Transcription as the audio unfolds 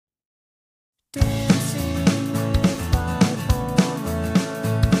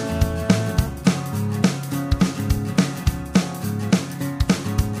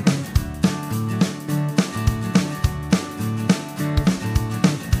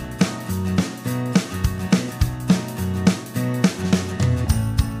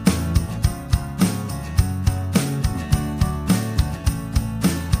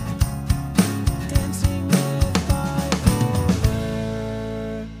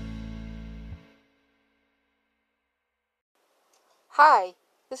Hi,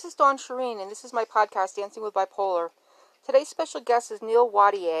 this is Dawn Shireen, and this is my podcast, Dancing with Bipolar. Today's special guest is Neil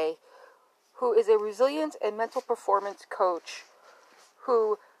Wattier, who is a resilience and mental performance coach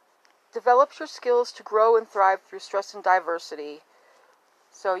who develops your skills to grow and thrive through stress and diversity.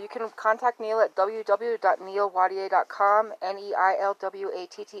 So you can contact Neil at www.neilwattier.com,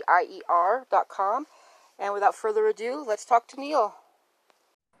 neilwattier.com. And without further ado, let's talk to Neil.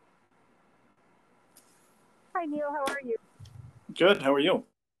 Hi, Neil. How are you? Good. How are you?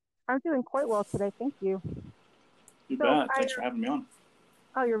 I'm doing quite well today. Thank you. You bet. Thanks for having me on.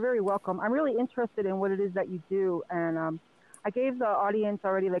 Oh, you're very welcome. I'm really interested in what it is that you do. And I gave the audience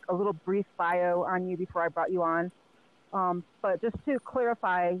already like a little brief bio on you before I brought you on. But just to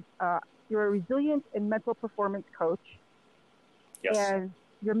clarify, you're a resilience and mental performance coach. Yes. And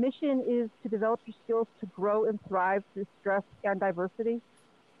your mission is to develop your skills to grow and thrive through stress and diversity.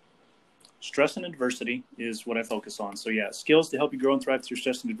 Stress and adversity is what I focus on. So yeah, skills to help you grow and thrive through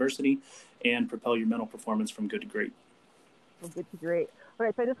stress and adversity and propel your mental performance from good to great. From good to great. All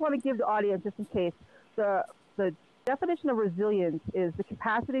right, so I just want to give the audience, just in case, the definition of resilience is the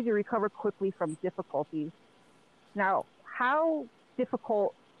capacity to recover quickly from difficulties. Now, how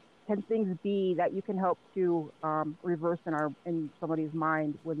difficult can things be that you can help to reverse in somebody's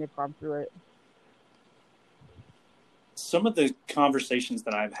mind when they've gone through it? Some of the conversations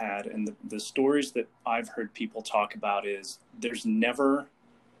that I've had and the stories that I've heard people talk about is there's never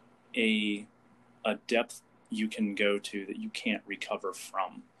a depth you can go to that you can't recover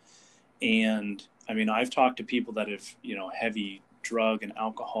from. And I mean, I've talked to people that have, heavy drug and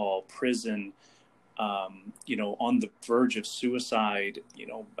alcohol, prison, on the verge of suicide,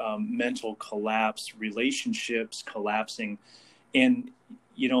 mental collapse, relationships collapsing. And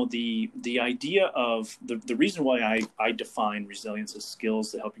the idea of the reason why I define resilience as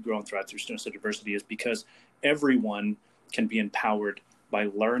skills that help you grow and thrive through stress and adversity is because everyone can be empowered by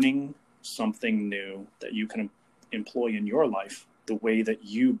learning something new that you can employ in your life the way that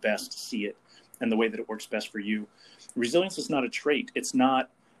you best see it and the way that it works best for you. Resilience is not a trait. It's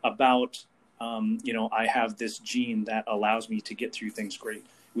not about, I have this gene that allows me to get through things great.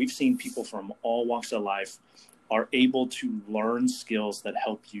 We've seen people from all walks of life are able to learn skills that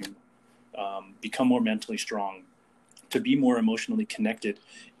help you become more mentally strong, to be more emotionally connected,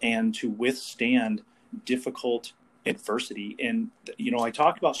 and to withstand difficult adversity. And, I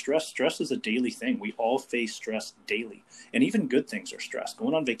talked about stress. Stress is a daily thing. We all face stress daily. And even good things are stress.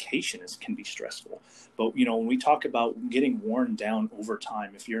 Going on vacation can be stressful. But, when we talk about getting worn down over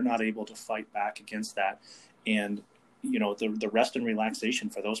time, if you're not able to fight back against that and, the rest and relaxation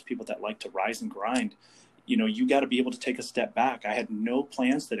for those people that like to rise and grind, you got to be able to take a step back. I had no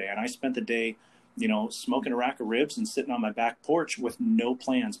plans today, and I spent the day, smoking a rack of ribs and sitting on my back porch with no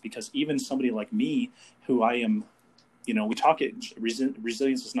plans, because even somebody like me, who I am, we talk it,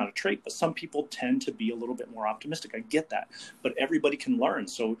 resilience is not a trait, but some people tend to be a little bit more optimistic. I get that, but everybody can learn.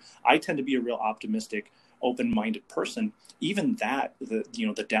 So I tend to be a real optimistic, open-minded person. Even that,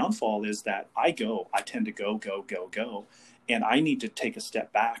 the downfall is that I tend to go. And I need to take a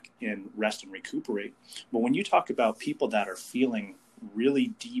step back and rest and recuperate. But when you talk about people that are feeling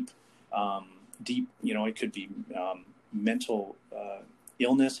really deep, it could be mental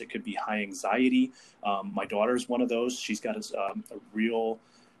illness. It could be high anxiety. My daughter is one of those. She's got a real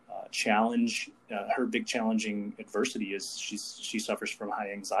challenge. Her big challenging adversity is she suffers from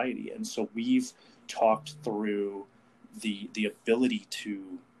high anxiety. And so we've talked through the ability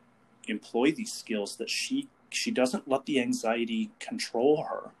to employ these skills that she doesn't let the anxiety control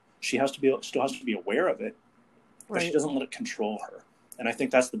her. She still has to be aware of it, but right. She doesn't let it control her. And I think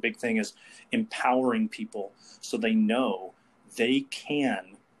that's the big thing, is empowering people so they know they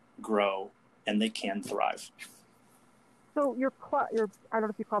can grow and they can thrive. So your I don't know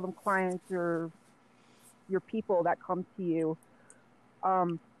if you call them clients or your people that come to you,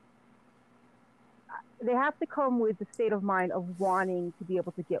 they have to come with the state of mind of wanting to be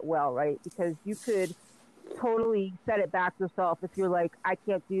able to get well, right? Because you could totally set it back yourself if you're like, I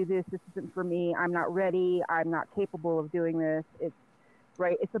can't do this isn't for me, I'm not ready, I'm not capable of doing this. It's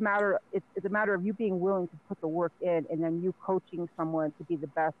right. It's a matter of you being willing to put the work in, and then you coaching someone to be the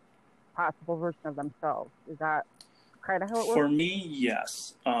best possible version of themselves. Is that kind of how it works? For me,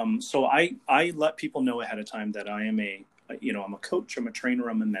 yes. So I let people know ahead of time that I am I'm a coach, I'm a trainer,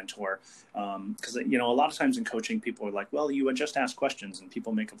 I'm a mentor. Because, a lot of times in coaching, people are like, well, you just ask questions and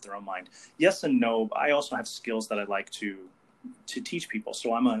people make up their own mind. Yes and no. I also have skills that I like to teach people.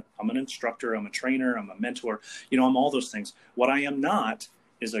 So I'm an instructor, I'm a trainer, I'm a mentor, I'm all those things. What I am not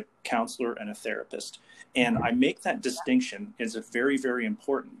is a counselor and a therapist. And I make that distinction is very, very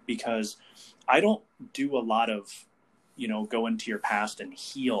important, because I don't do a lot of, go into your past and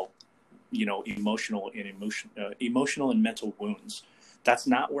heal, emotional and mental wounds. That's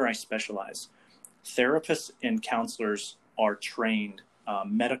not where I specialize. Therapists and counselors are trained.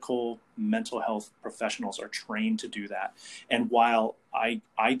 Mental health professionals are trained to do that. And while I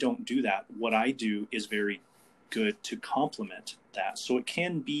don't do that, what I do is very good to complement that. So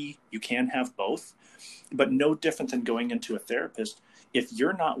you can have both, but no different than going into a therapist. If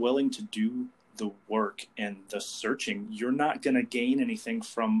you're not willing to do the work and the searching, you're not going to gain anything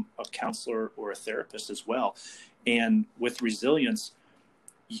from a counselor or a therapist as well. And with resilience,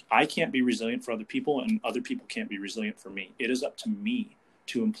 I can't be resilient for other people, and other people can't be resilient for me. It is up to me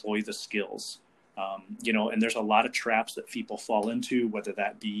to employ the skills. And there's a lot of traps that people fall into, whether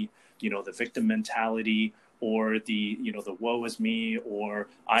that be, the victim mentality, or the woe is me, or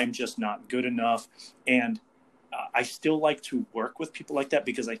I'm just not good enough. And I still like to work with people like that,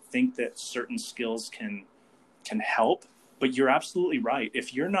 because I think that certain skills can help. But you're absolutely right.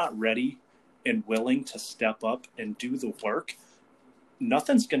 If you're not ready and willing to step up and do the work,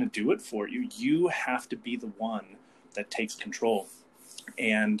 nothing's going to do it for you. You have to be the one that takes control.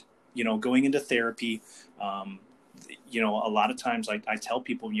 And, going into therapy, a lot of times I tell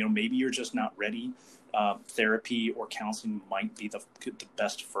people, maybe you're just not ready. Therapy or counseling might be the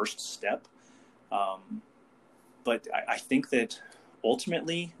best first step. But I think that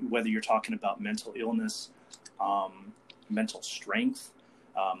ultimately, whether you're talking about mental illness, mental strength,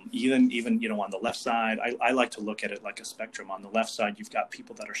 even on the left side, I like to look at it like a spectrum. On the left side, you've got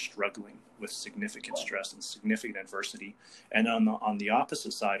people that are struggling with significant stress and significant adversity, and on the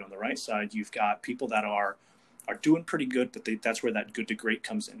opposite side, on the right side, you've got people that are doing pretty good, but that's where that good to great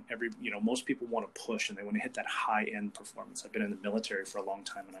comes in. Most people want to push and they want to hit that high end performance. I've been in the military for a long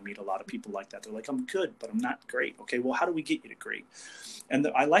time, and I meet a lot of people like that. They're like, I'm good, but I'm not great. Okay, well, how do we get you to great? And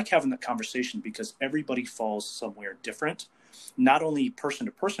I like having that conversation, because everybody falls somewhere different, not only person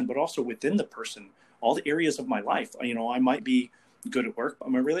to person, but also within the person, all the areas of my life. I might be good at work, but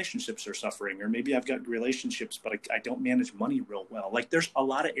my relationships are suffering, or maybe I've got relationships, but I don't manage money real well. Like, there's a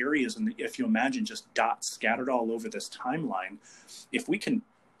lot of areas, and if you imagine just dots scattered all over this timeline, if we can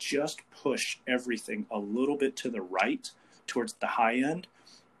just push everything a little bit to the right towards the high end,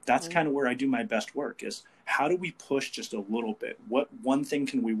 that's kind of where I do my best work. Is how do we push just a little bit? What one thing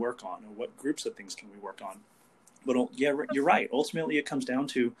can we work on, or what groups of things can we work on? But yeah, you're right. Ultimately, it comes down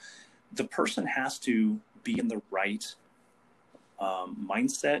to the person has to be in the right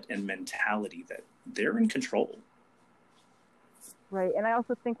mindset and mentality that they're in control. Right. And I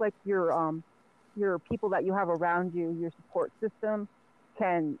also think like your people that you have around you, your support system,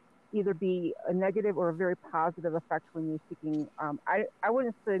 can either be a negative or a very positive effect when you're seeking. I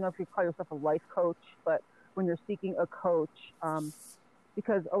wouldn't say, if you call yourself a life coach, but when you're seeking a coach,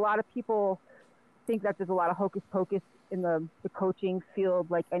 because a lot of people think that there's a lot of hocus pocus in the coaching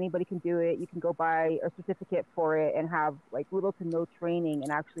field. Like, anybody can do it. You can go buy a certificate for it and have like little to no training,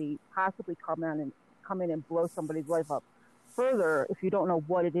 and actually possibly come in and blow somebody's life up further if you don't know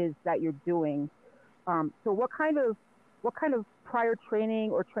what it is that you're doing. So what kind of prior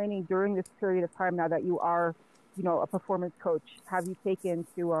training or training during this period of time, now that you are, a performance coach, have you taken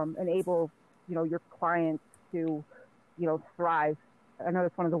to enable, your clients to, thrive? I know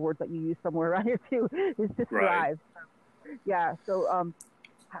that's one of the words that you use somewhere around here too, is to thrive. Right. Yeah. So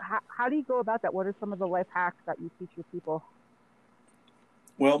how do you go about that? What are some of the life hacks that you teach your people?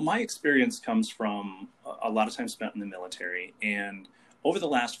 Well, my experience comes from a lot of time spent in the military. And over the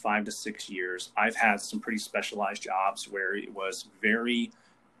last 5 to 6 years, I've had some pretty specialized jobs where it was very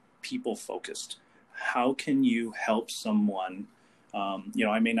people focused. How can you help someone?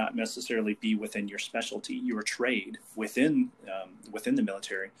 I may not necessarily be within your specialty, your trade within the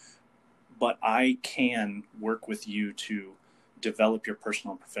military, but I can work with you to develop your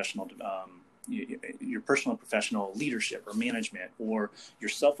personal and professional leadership or management, or your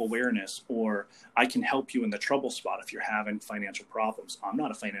self-awareness, or I can help you in the trouble spot if you're having financial problems. I'm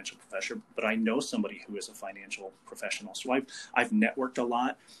not a financial professional, but I know somebody who is a financial professional. So I've networked a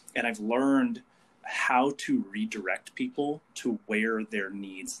lot, and I've learned how to redirect people to where their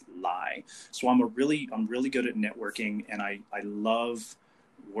needs lie. So I'm really good at networking, and I love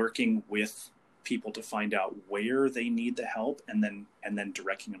working with people to find out where they need the help, and then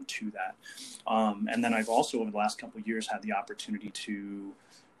directing them to that. And then I've also, over the last couple of years, had the opportunity to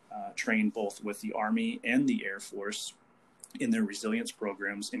train both with the Army and the Air Force in their resilience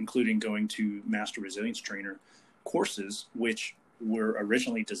programs, including going to Master Resilience Trainer courses, which were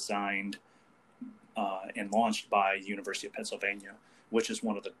originally designed and launched by University of Pennsylvania, which is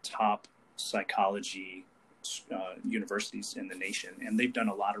one of the top psychology universities in the nation. And they've done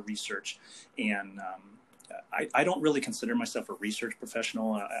a lot of research and I don't really consider myself a research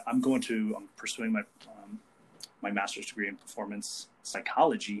professional. I'm pursuing my master's degree in performance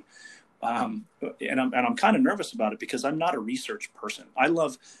psychology. And I'm kind of nervous about it because I'm not a research person. I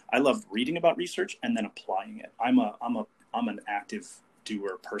love reading about research and then applying it. I'm an active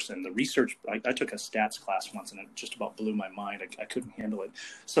doer person. The research, I took a stats class once and it just about blew my mind. I couldn't handle it.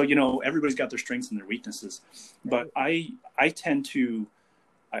 So, everybody's got their strengths and their weaknesses, but I tend to,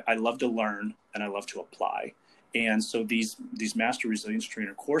 I love to learn and I love to apply. And so these master resilience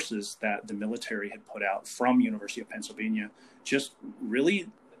trainer courses that the military had put out from University of Pennsylvania just really,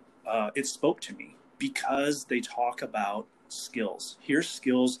 it spoke to me because they talk about skills. Here's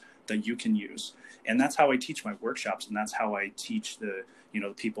skills that you can use. And that's how I teach my workshops. And that's how I teach the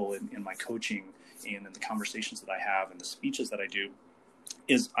people in my coaching and in the conversations that I have and the speeches that I do,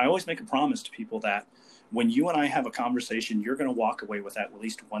 is I always make a promise to people that when you and I have a conversation, you're going to walk away with at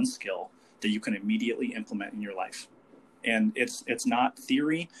least one skill that you can immediately implement in your life. And it's not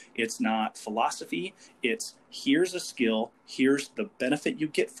theory, it's not philosophy, it's here's a skill, here's the benefit you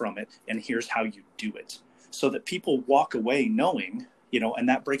get from it, and here's how you do it. So that people walk away knowing, and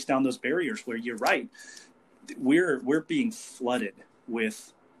that breaks down those barriers where you're right. We're being flooded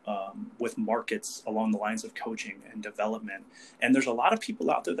with markets along the lines of coaching and development. And there's a lot of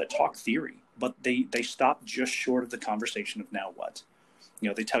people out there that talk theory, but they stop just short of the conversation of now what?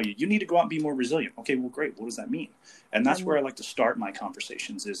 They tell you need to go out and be more resilient. Okay, well, great. What does that mean? And that's where I like to start my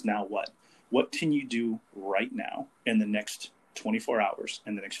conversations is now what? What can you do right now in the next 24 hours,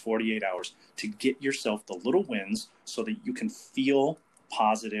 in the next 48 hours to get yourself the little wins so that you can feel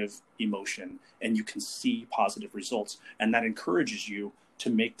positive emotion and you can see positive results. And that encourages you to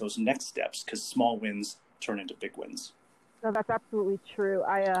make those next steps because small wins turn into big wins. No, that's absolutely true.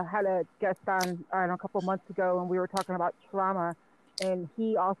 I had a guest on a couple of months ago and we were talking about trauma. And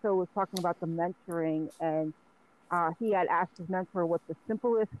he also was talking about the mentoring, and he had asked his mentor what the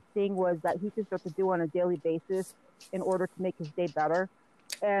simplest thing was that he could start to do on a daily basis in order to make his day better.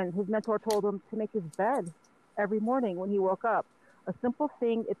 And his mentor told him to make his bed every morning when he woke up. A simple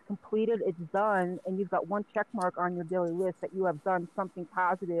thing, it's completed, it's done, and you've got one check mark on your daily list that you have done something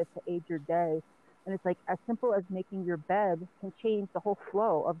positive to aid your day. And it's like as simple as making your bed can change the whole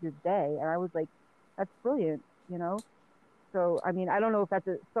flow of your day. And I was like, that's brilliant, So, I mean, I don't know if that's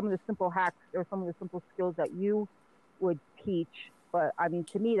some of the simple hacks or some of the simple skills that you would teach. But, I mean,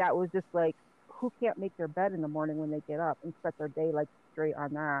 to me, that was just like, who can't make their bed in the morning when they get up and start their day, like, straight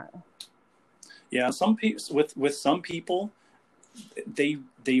on that? Yeah, some people, with some people, they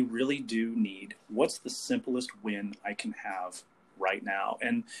really do need, what's the simplest win I can have right now?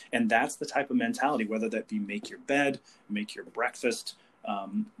 And that's the type of mentality, whether that be make your bed, make your breakfast,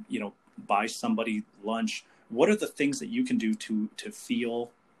 buy somebody lunch. What are the things that you can do to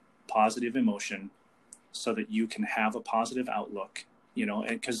feel positive emotion so that you can have a positive outlook, and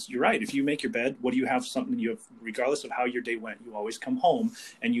because you're right, if you make your bed, what do you have? Something you have, regardless of how your day went, you always come home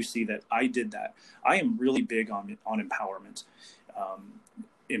and you see that I did that. I am really big on empowerment,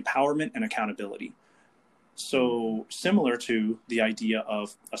 empowerment and accountability. So similar to the idea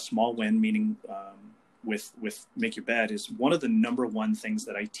of a small win, meaning with make your bed is one of the number one things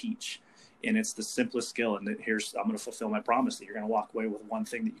that I teach. And it's the simplest skill. And I'm going to fulfill my promise that you're going to walk away with one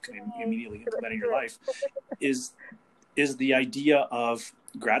thing that you can immediately implement in your life is the idea of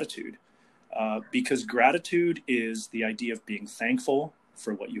gratitude. Because gratitude is the idea of being thankful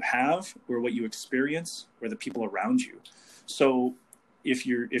for what you have or what you experience or the people around you. So if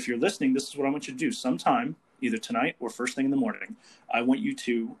you're listening, this is what I want you to do sometime, either tonight or first thing in the morning. I want you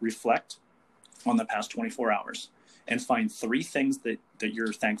to reflect on the past 24 hours. And find 3 things that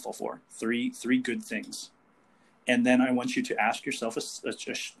you're thankful for, three good things. And then I want you to ask yourself a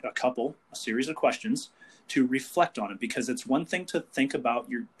series of questions to reflect on it, because it's one thing to think about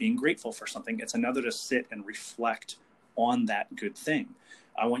you're being grateful for something. It's another to sit and reflect on that good thing.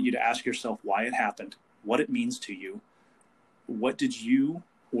 I want you to ask yourself why it happened, what it means to you, what did you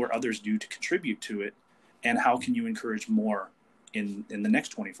or others do to contribute to it, and how can you encourage more in the next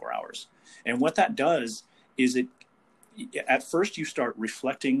 24 hours. And what that does is at first you start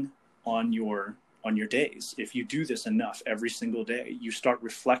reflecting on your days. If you do this enough every single day, you start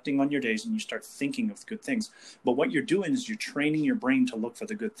reflecting on your days and you start thinking of good things. But what you're doing is you're training your brain to look for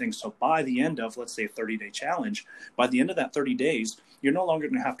the good things. So by the end of, let's say, a 30-day challenge, by the end of that 30 days, you're no longer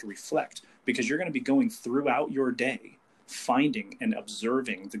going to have to reflect, because you're going to be going throughout your day, finding and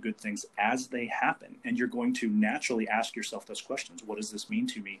observing the good things as they happen. And you're going to naturally ask yourself those questions. What does this mean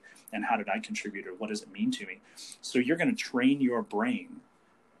to me? And how did I contribute? Or what does it mean to me? So you're going to train your brain.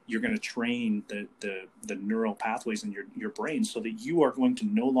 you're going to train the neural pathways in your brain so that you are going to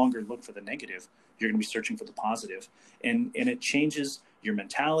no longer look for the negative. You're going to be searching for the positive. And it changes your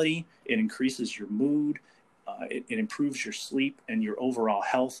mentality. It increases your mood. It improves your sleep and your overall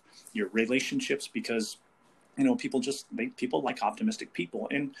health, your relationships, because, people like optimistic people.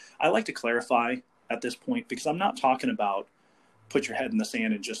 And I like to clarify at this point, because I'm not talking about put your head in the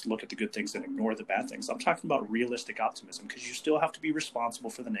sand and just look at the good things and ignore the bad things. I'm talking about realistic optimism, because you still have to be responsible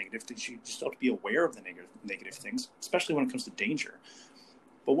for the negative things. You still have to be aware of the negative things, especially when it comes to danger.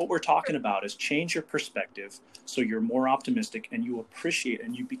 But what we're talking about is change your perspective so you're more optimistic and you appreciate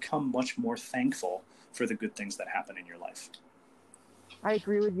and you become much more thankful for the good things that happen in your life. I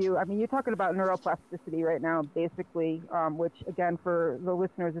agree with you. I mean, you're talking about neuroplasticity right now, basically, which, again, for the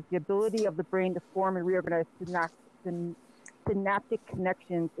listeners, is the ability of the brain to form and reorganize synaptic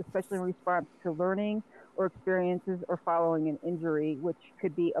connections, especially in response to learning or experiences or following an injury, which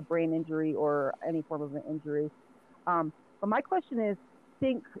could be a brain injury or any form of an injury. But my question is,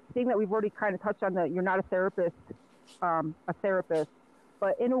 seeing that we've already kind of touched on that you're not a therapist,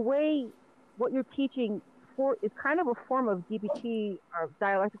 but in a way, what you're teaching is kind of a form of DBT,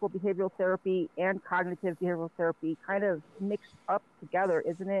 dialectical behavioral therapy, and cognitive behavioral therapy kind of mixed up together,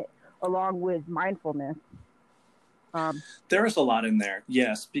 isn't it? Along with mindfulness. There is a lot in there,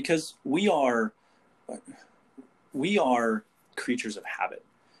 yes, because we are creatures of habit.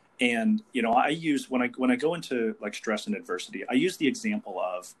 And, I use, when I go into like stress and adversity, I use the example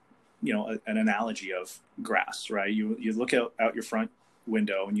of, an analogy of grass, right? You look out your front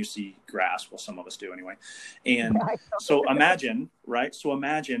window and you see grass. Well, some of us do anyway. And so imagine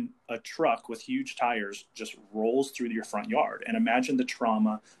a truck with huge tires just rolls through your front yard, and imagine the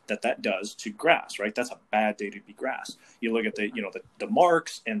trauma that does to grass, right? That's a bad day to be grass. You look at the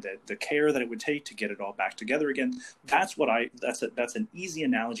marks and the care that it would take to get it all back together again. That's an easy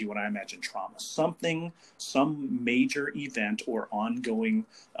analogy when I imagine trauma. Some major event or ongoing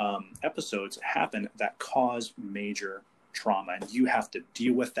episodes happen that cause major trauma, and you have to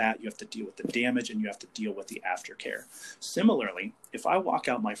deal with that. You have to deal with the damage, and you have to deal with the aftercare. Similarly, if I walk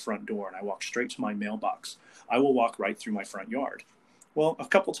out my front door and I walk straight to my mailbox, I will walk right through my front yard. Well, a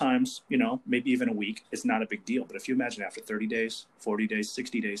couple times, maybe even a week, it's not a big deal. But if you imagine after 30 days, 40 days,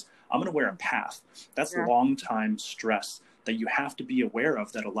 60 days, I'm going to wear a path. That's long time stress that you have to be aware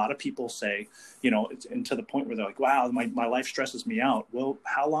of, that a lot of people say, and to the point where they're like, wow, my life stresses me out. Well,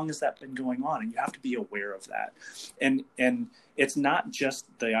 how long has that been going on? And you have to be aware of that. And it's not just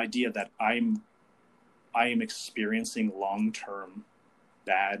the idea that I am experiencing long-term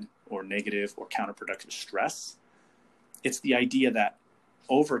bad or negative or counterproductive stress. It's the idea that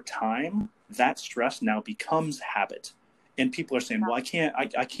over time, that stress now becomes habit. And people are saying, well, I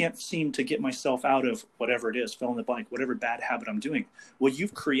can't seem to get myself out of whatever it is, fill in the blank, whatever bad habit I'm doing. Well,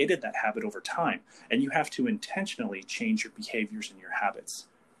 you've created that habit over time, and you have to intentionally change your behaviors and your habits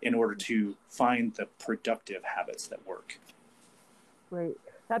in order to find the productive habits that work. Right.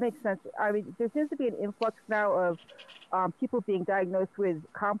 That makes sense. I mean, there seems to be an influx now of people being diagnosed with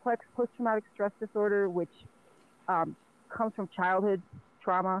complex post-traumatic stress disorder, which comes from childhood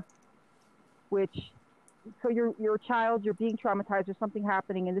trauma, so you're a child, you're being traumatized, there's something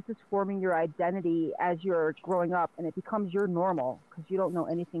happening, and this is forming your identity as you're growing up, and it becomes your normal because you don't know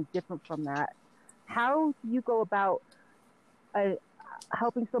anything different from that. How do you go about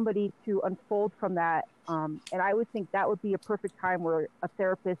helping somebody to unfold from that? And I would think that would be a perfect time where a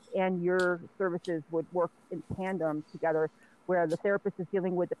therapist and your services would work in tandem together, where the therapist is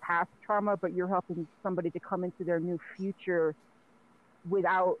dealing with the past trauma, but you're helping somebody to come into their new future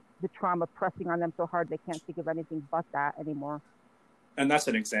without the trauma pressing on them so hard they can't think of anything but that anymore. And that's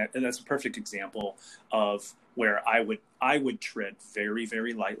that's a perfect example of where I would tread very,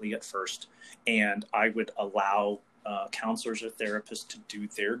 very lightly at first, and I would allow counselors or therapists to do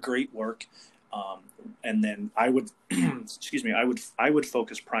their great work, and then I would I would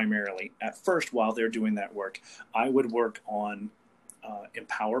focus primarily at first while they're doing that work. I would work on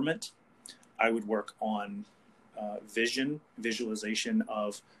empowerment. I would work on visualization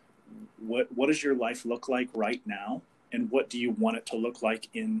of what does your life look like right now, and what do you want it to look like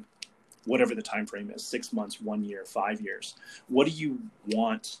in whatever the time frame is, 6 months, 1 year, 5 years. What do you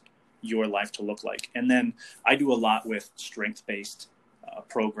want your life to look like? And then I do a lot with strength-based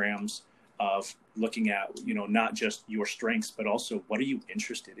programs of looking at, not just your strengths, but also what are you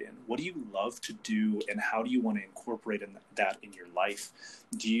interested in? What do you love to do, and how do you want to incorporate that in your life?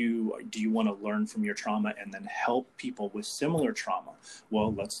 Do you want to learn from your trauma and then help people with similar trauma?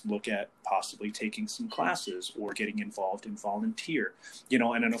 Well, let's look at possibly taking some classes or getting involved in volunteer,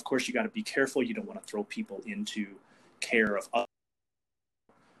 and then of course you got to be careful. You don't want to throw people into care of others.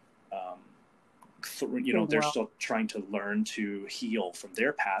 they're still trying to learn to heal from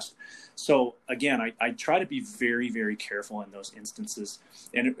their past. So again, I try to be very, very careful in those instances.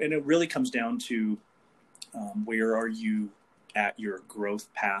 And it really comes down to where are you at your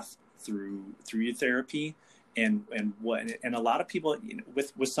growth path through your therapy, and a lot of people,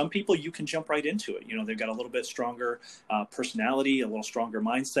 with some people, you can jump right into it. They've got a little bit stronger personality, a little stronger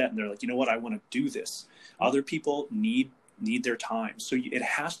mindset, and they're like, what, I want to do this. Other people need their time. So it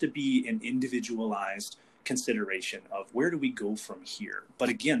has to be an individualized consideration of where do we go from here. But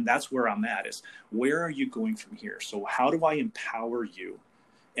again, that's where I'm at, is where are you going from here? So how do I empower you,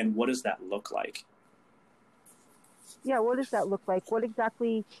 and what does that look like? Yeah, what does that look like? What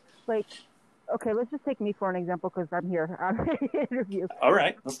exactly, like, okay, let's just take me for an example, because I'm here on the interview. All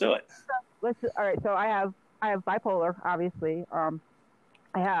right, let's do it. All right, so I have bipolar, obviously.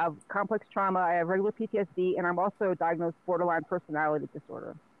 I have complex trauma, I have regular PTSD, and I'm also diagnosed borderline personality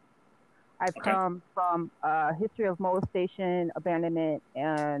disorder. I've come from a history of molestation, abandonment,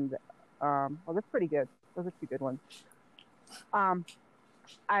 and, well, that's pretty good. Those are two good ones.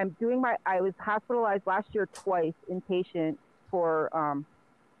 I was hospitalized last year twice, inpatient, for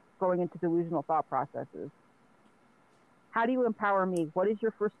going into delusional thought processes. How do you empower me? What is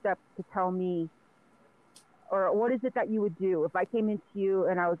your first step to tell me, or what is it that you would do if I came into you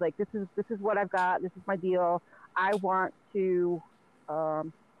and I was like, this is what I've got, this is my deal, I want to,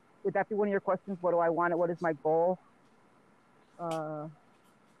 would that be one of your questions? What do I want? What is my goal?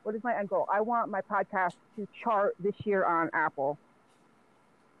 What is my end goal? I want my podcast to chart this year on Apple.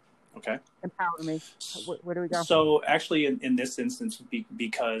 Okay. Empower me. Where do we go? So actually, in this instance,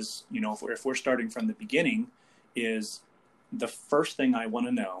 because if we're starting from the beginning, is the first thing I want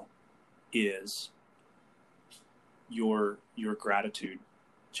to know is your gratitude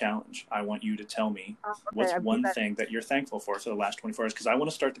challenge. I want you to tell me what's one thing that you're thankful for the last 24 hours, because I want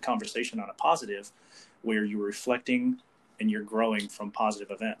to start the conversation on a positive, where you're reflecting and you're growing from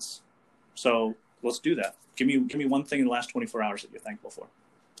positive events. So let's do that. Give me one thing in the last 24 hours that you're thankful for.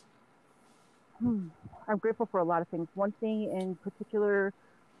 I'm grateful for a lot of things. One thing in particular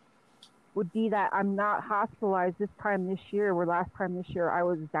would be that I'm not hospitalized this time this year, where last time this year I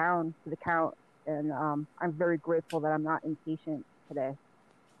was down to the count, and I'm very grateful that I'm not inpatient today.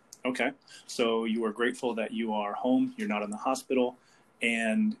 Okay, so you are grateful that you are home, you're not in the hospital,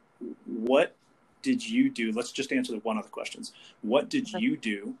 and what did you do? Let's just answer one of the questions. What did you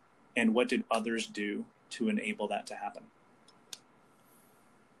do, and what did others do to enable that to happen?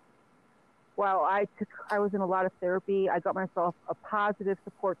 Well, I was in a lot of therapy. I got myself a positive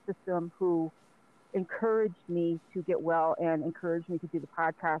support system who encouraged me to get well and encouraged me to do the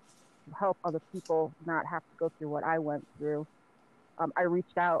podcast to help other people not have to go through what I went through. I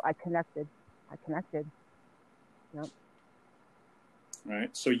reached out. I connected. Yep. All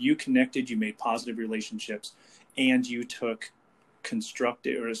right. So you connected. You made positive relationships, and you took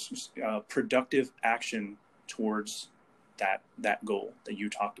constructive or productive action towards that goal that you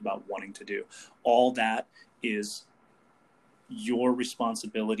talked about wanting to do. All that is your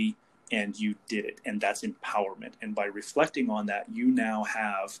responsibility, and you did it, and that's empowerment. And by reflecting on that, you now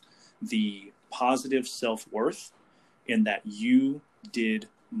have the positive self-worth in that you did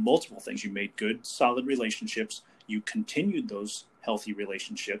multiple things. You made good, solid relationships, you continued those healthy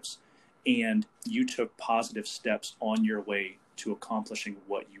relationships, and you took positive steps on your way to accomplishing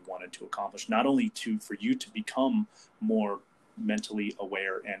what you wanted to accomplish, not only for you to become more mentally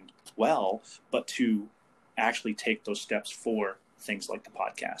aware and well, but to actually take those steps for things like the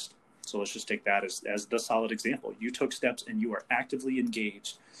podcast. So let's just take that as the solid example. You took steps, and you are actively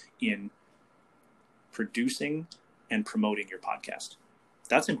engaged in producing and promoting your podcast.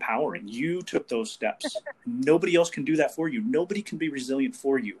 That's empowering. You took those steps. Nobody else can do that for you. Nobody can be resilient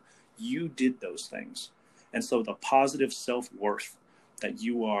for you. You did those things. And so the positive self-worth that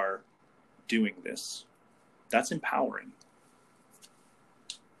you are doing this, that's empowering.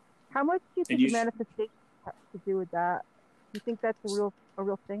 How much do you think the manifestation has to do with that? Do you think that's a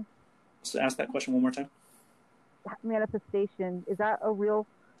real thing? So ask that question one more time. Manifestation, is that a real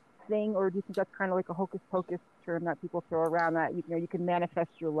thing, or do you think that's kind of like a hocus pocus term that people throw around, that you can manifest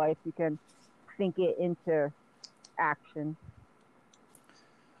your life, you can think it into action?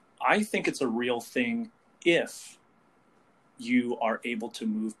 I think it's a real thing if you are able to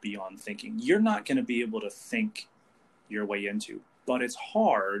move beyond thinking. You're not going to be able to think your way into, but it's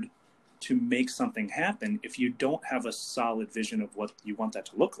hard to make something happen if you don't have a solid vision of what you want that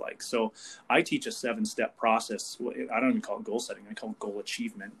to look like. So I teach a 7-step process. I don't even call it goal setting. I call it goal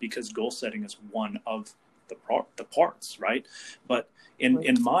achievement, because goal setting is one of the parts, right? But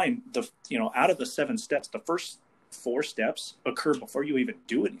in mine, out of the 7 steps, the first 4 steps occur before you even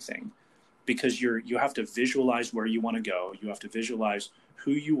do anything, because you have to visualize where you want to go. You have to visualize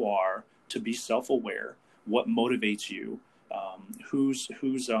who you are to be self-aware, what motivates you,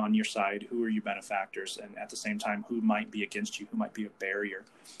 who's on your side, who are your benefactors, and at the same time, who might be against you, who might be a barrier.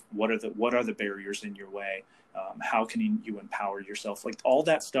 What are the barriers in your way? How can you empower yourself? Like all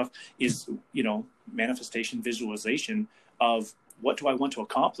that stuff is, manifestation, visualization of what do I want to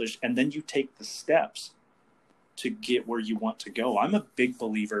accomplish, and then you take the steps to get where you want to go. I'm a big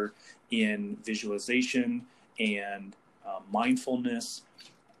believer in visualization and mindfulness.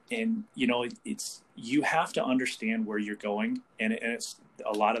 And, you have to understand where you're going. And it's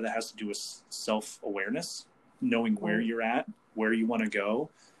a lot of that has to do with self-awareness, knowing where you're at, where you want to go,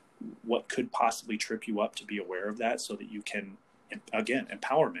 what could possibly trip you up, to be aware of that so that you can, again,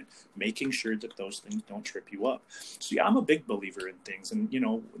 empowerment, making sure that those things don't trip you up. So yeah, I'm a big believer in things. And,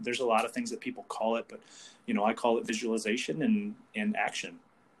 there's a lot of things that people call it, but, I call it visualization and action.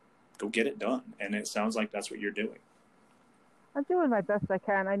 Go get it done. And it sounds like that's what you're doing. I'm doing my best I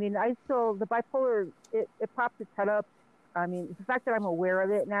can. I mean, the bipolar, it popped its head up. I mean, it's the fact that I'm aware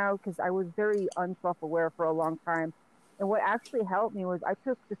of it now, because I was very unself-aware for a long time. And what actually helped me was I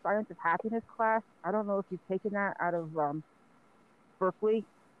took the Science of Happiness class. I don't know if you've taken that out of Berkeley.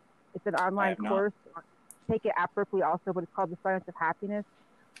 It's an online course. Take it at Berkeley also, but it's called the Science of Happiness.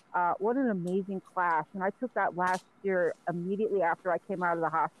 What an amazing class. And I took that last year immediately after I came out of the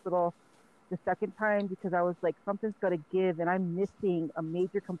hospital the second time, because I was like, something's got to give, and I'm missing a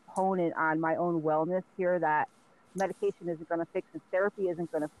major component on my own wellness here that medication isn't going to fix and therapy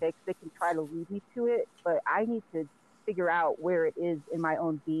isn't going to fix. They can try to lead me to it, but I need to figure out where it is in my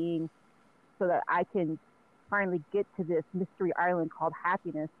own being so that I can finally get to this mystery island called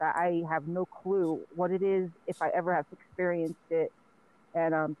happiness that I have no clue what it is if I ever have experienced it.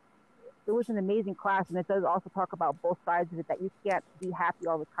 And it was an amazing class, and it does also talk about both sides of it, that you can't be happy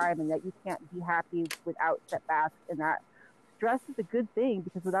all the time and that you can't be happy without setbacks, and that stress is a good thing,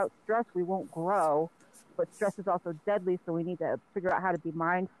 because without stress we won't grow, but stress is also deadly, so we need to figure out how to be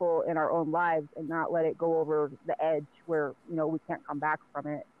mindful in our own lives and not let it go over the edge where we can't come back from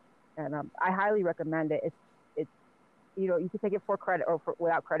it. And I highly recommend it. It's you can take it for credit or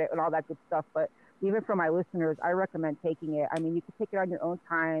without credit and all that good stuff, but even for my listeners, I recommend taking it. I mean, you can take it on your own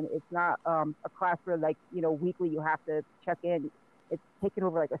time. It's not a class where, weekly you have to check in. It's taken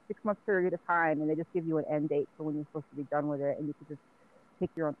over like a 6-month period of time, and they just give you an end date for when you're supposed to be done with it, and you can just take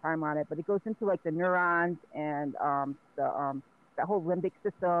your own time on it. But it goes into like the neurons and that whole limbic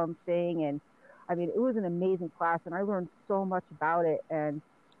system thing. And I mean, it was an amazing class, and I learned so much about it. And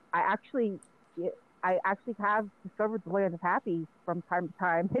I actually have discovered the land of happy from time to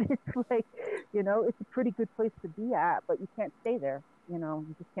time. And it's like, it's a pretty good place to be at, but you can't stay there. You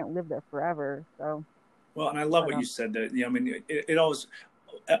just can't live there forever. So. Well, and I love what you said that, I mean, it always,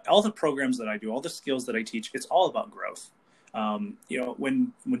 all the programs that I do, all the skills that I teach, it's all about growth.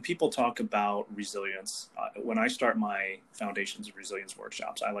 When people talk about resilience, when I start my Foundations of Resilience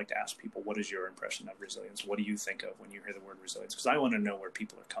workshops, I like to ask people, what is your impression of resilience? What do you think of when you hear the word resilience? Because I want to know where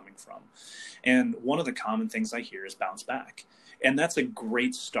people are coming from. And one of the common things I hear is bounce back. And that's a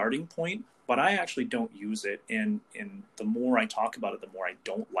great starting point, but I actually don't use it. And the more I talk about it, the more I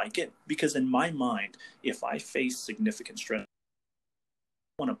don't like it. Because in my mind, if I face significant stress,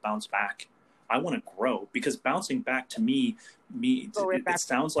 I want to bounce back. I want to grow, because bouncing back to me, it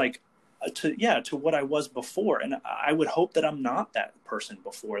sounds like to what I was before. And I would hope that I'm not that person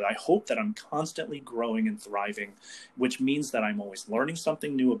before. I hope that I'm constantly growing and thriving, which means that I'm always learning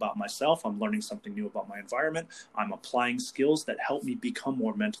something new about myself. I'm learning something new about my environment. I'm applying skills that help me become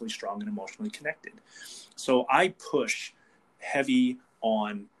more mentally strong and emotionally connected. So I push heavy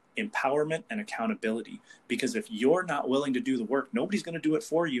on empowerment and accountability, because if you're not willing to do the work, nobody's going to do it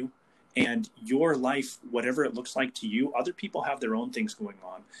for you. And your life, whatever it looks like to you, other people have their own things going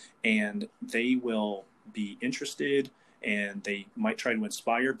on, and they will be interested and they might try to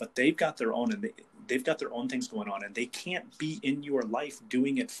inspire, but they've got their own, and they've got their own things going on, and they can't be in your life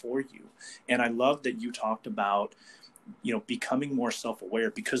doing it for you. And I love that you talked about, becoming more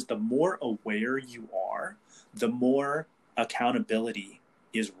self-aware, because the more aware you are, the more accountability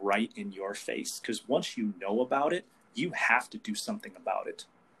is right in your face. Because once you know about it, you have to do something about it.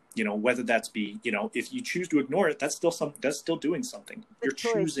 Whether that's if you choose to ignore it, that's still doing something. You're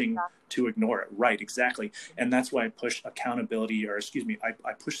choosing to ignore it. Right. Exactly. And that's why I push accountability,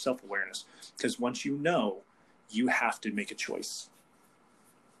 I push self-awareness, because once you know, you have to make a choice.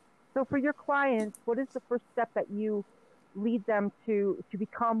 So for your clients, what is the first step that you lead them to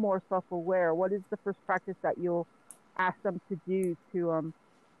become more self-aware? What is the first practice that you'll ask them to do to,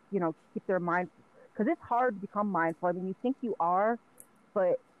 keep their mind? Because it's hard to become mindful. I mean, you think you are,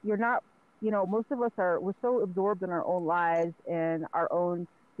 but you're not most of us we're so absorbed in our own lives and our own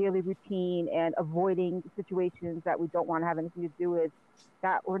daily routine and avoiding situations that we don't want to have anything to do with,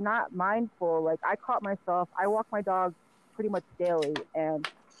 that we're not mindful. Like, I caught myself, I walk my dog pretty much daily, and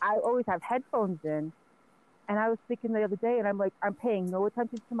I always have headphones in. And I was thinking the other day, and I'm like, I'm paying no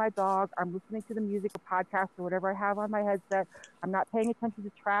attention to my dog. I'm listening to the music or podcast or whatever I have on my headset. I'm not paying attention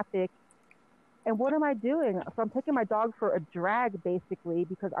to traffic. And what am I doing? So I'm taking my dog for a drag, basically,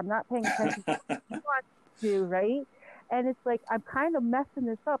 because I'm not paying attention to what he wants to do, right? And it's like, I'm kind of messing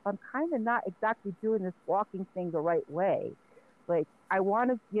this up. I'm kind of not exactly doing this walking thing the right way. Like, I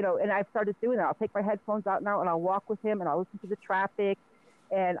want to, and I've started doing that. I'll take my headphones out now and I'll walk with him and I'll listen to the traffic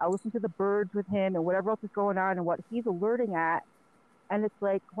and I'll listen to the birds with him and whatever else is going on and what he's alerting at. And it's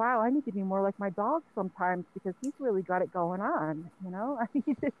like, wow, I need to be more like my dog sometimes because he's really got it going on, I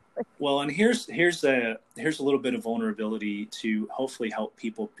mean, it's like... Well, and here's a little bit of vulnerability to hopefully help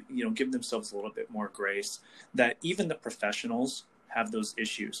people, give themselves a little bit more grace, that even the professionals have those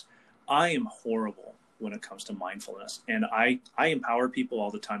issues. I am horrible when it comes to mindfulness. And I empower people all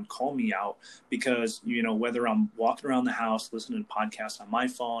the time. Call me out because, whether I'm walking around the house, listening to podcasts on my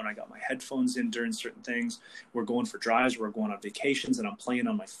phone, I got my headphones in during certain things, we're going for drives, we're going on vacations and I'm playing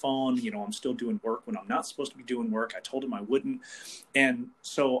on my phone, I'm still doing work when I'm not supposed to be doing work. I told him I wouldn't. And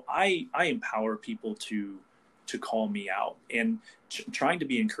so I empower people to call me out and trying to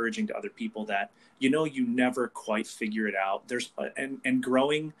be encouraging to other people that, you never quite figure it out. And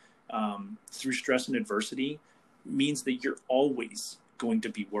growing through stress and adversity means that you're always going to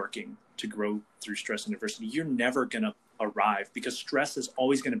be working to grow through stress and adversity. You're never going to arrive because stress is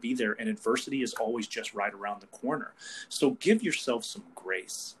always going to be there and adversity is always just right around the corner. So give yourself some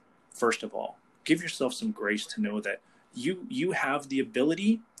grace. First of all, give yourself some grace to know that you have the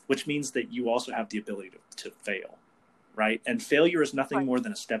ability, which means that you also have the ability to fail. Right? And failure is nothing more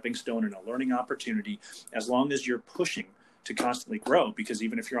than a stepping stone and a learning opportunity as long as you're pushing to constantly grow, because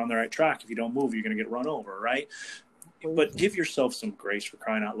even if you're on the right track, if you don't move, you're going to get run over, right? But give yourself some grace, for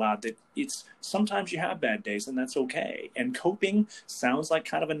crying out loud, that it's sometimes you have bad days and that's okay. And coping sounds like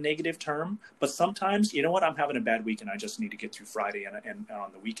kind of a negative term, but sometimes, I'm having a bad week and I just need to get through Friday and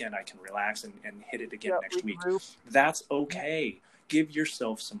on the weekend I can relax and hit it again next week. That's okay. Give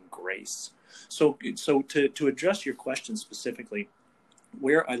yourself some grace. So to address your question specifically,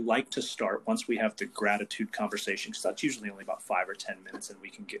 where I like to start once we have the gratitude conversation, because that's usually only about 5 or 10 minutes and we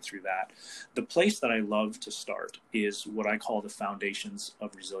can get through that. The place that I love to start is what I call the foundations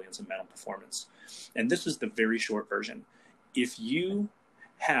of resilience and mental performance. And this is the very short version. If you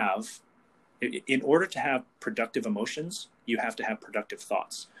have, in order to have productive emotions, you have to have productive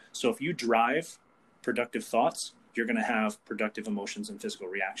thoughts. So if you drive productive thoughts, you're going to have productive emotions and physical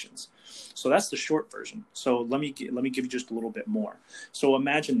reactions. So that's the short version. So let me give you just a little bit more. So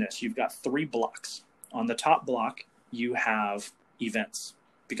imagine this. You've got 3 blocks. On the top block, you have events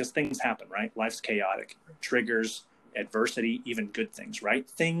because things happen, right? Life's chaotic. Triggers, adversity, even good things, right?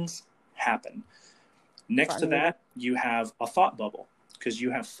 Things happen. Next to that, you have a thought bubble because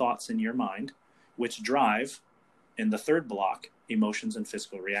you have thoughts in your mind which drive, in the 3rd block, emotions and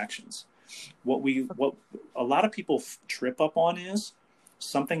physical reactions. What a lot of people trip up on is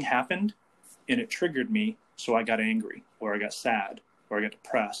something happened and it triggered me, so I got angry or I got sad or I got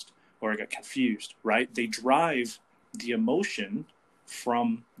depressed or I got confused, right? They drive the emotion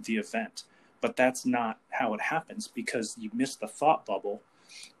from the event, but that's not how it happens because you miss the thought bubble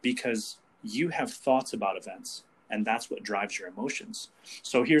because you have thoughts about events and that's what drives your emotions.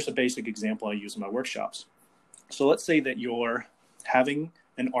 So here's a basic example I use in my workshops. So let's say that you're having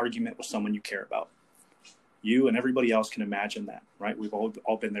an argument with someone you care about. You and everybody else can imagine that, right? We've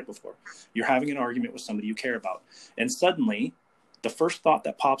all been there before. You're having an argument with somebody you care about. And suddenly, the first thought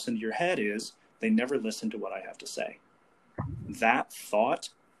that pops into your head is, they never listen to what I have to say. That thought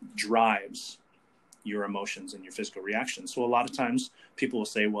drives your emotions and your physical reactions. So a lot of times, people will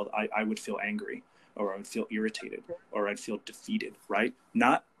say, well, I would feel angry, or I would feel irritated, or I'd feel defeated, right?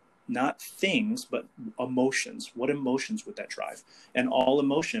 Not things, but emotions. What emotions would that drive? And all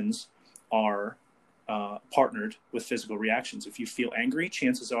emotions are partnered with physical reactions. If you feel angry,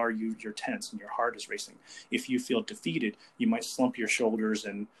 chances are you're tense and your heart is racing. If you feel defeated, you might slump your shoulders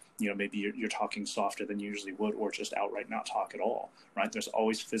and maybe you're talking softer than you usually would, or just outright not talk at all, right? There's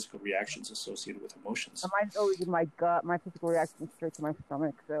always physical reactions associated with emotions. Mine's always in my gut. My physical reaction is straight to my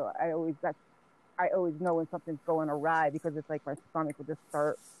stomach. So I always know when something's going awry because it's like my stomach will just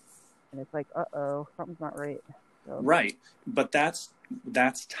start. And it's like, uh-oh, something's not right. So. Right. But that's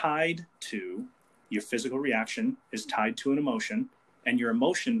tied to your physical reaction is tied to an emotion, and your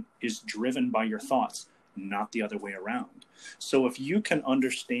emotion is driven by your thoughts. not the other way around. So if you can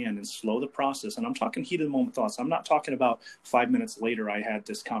understand and slow the process, and I'm talking heat of the moment thoughts, I'm not talking about 5 minutes later I had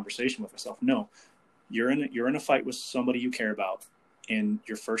this conversation with myself. No, you're in a fight with somebody you care about, and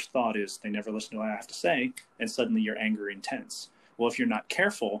your first thought is they never listen to what I have to say, and suddenly you're angry and tense. Well, if you're not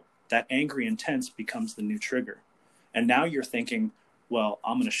careful, that angry and tense becomes the new trigger. And now you're thinking, well,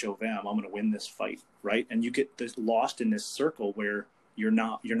 I'm going to show them, I'm going to win this fight, right? And you get lost in this circle where you're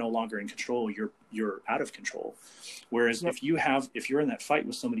no longer in control, you're out of control. Whereas if you're in that fight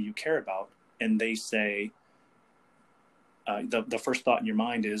with somebody you care about, and they say, the first thought in your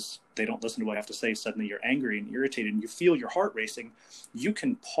mind is they don't listen to what I have to say, suddenly you're angry and irritated and you feel your heart racing, you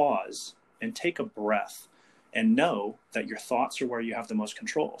can pause and take a breath and know that your thoughts are where you have the most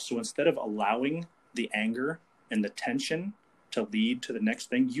control. So instead of allowing the anger and the tension to lead to the next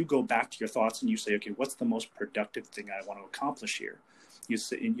thing, you go back to your thoughts and you say, okay, what's the most productive thing I want to accomplish here? You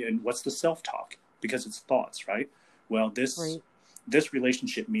say, and what's the self-talk? Because it's thoughts, right? Well, this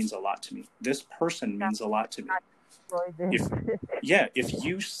relationship means a lot to me. This person means a lot to me. If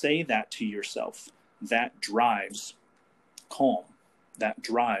you say that to yourself, that drives calm, that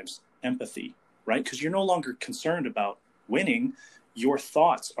drives empathy, right? Because you're no longer concerned about winning. Your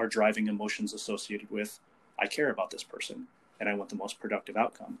thoughts are driving emotions associated with, I care about this person and I want the most productive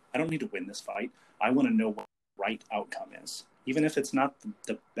outcome. I don't need to win this fight. I want to know what the right outcome is, even if it's not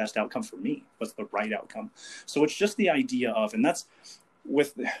the best outcome for me. What's the right outcome? So it's just the idea of, and that's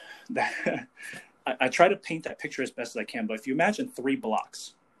with that. I try to paint that picture as best as I can, but if you imagine 3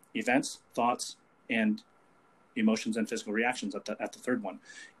 blocks, events, thoughts, and emotions and physical reactions at the third one,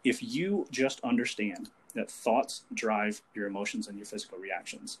 if you just understand that thoughts drive your emotions and your physical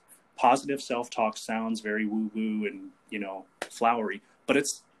reactions, positive self-talk sounds very woo-woo and, flowery, but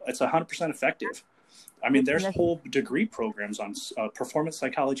it's 100% effective. I mean, there's whole degree programs on performance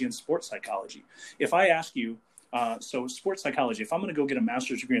psychology and sports psychology. If I ask you, so sports psychology, if I'm going to go get a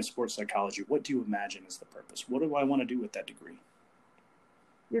master's degree in sports psychology, what do you imagine is the purpose? What do I want to do with that degree?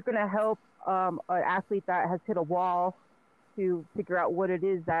 You're going to help an athlete that has hit a wall to figure out what it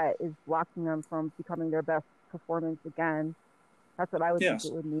is that is blocking them from becoming their best performance again. That's what I would think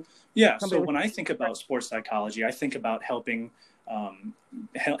it would mean. Yeah. So when I think about sports psychology, I think about helping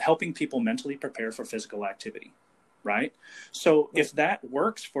people mentally prepare for physical activity. Right? So if that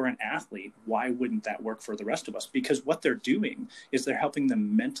works for an athlete, why wouldn't that work for the rest of us? Because what they're doing is they're helping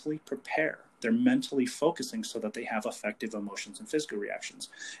them mentally prepare. They're mentally focusing so that they have effective emotions and physical reactions.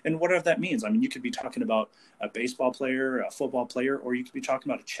 And whatever that means, I mean, you could be talking about a baseball player, a football player, or you could be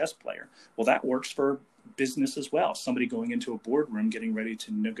talking about a chess player. Well, that works for business as well. Somebody going into a boardroom getting ready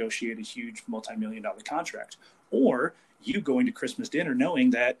to negotiate a huge multi-million-dollar contract. Or you going to Christmas dinner knowing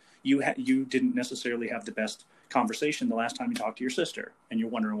that you didn't necessarily have the best conversation the last time you talked to your sister and you're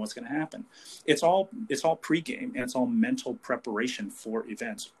wondering what's going to happen. It's all pregame, and it's all mental preparation for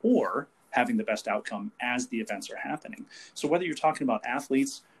events or having the best outcome as the events are happening. So whether you're talking about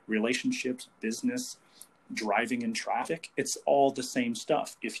athletes, relationships, business, driving in traffic, it's all the same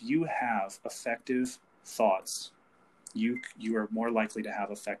stuff. If you have effective thoughts, you are more likely to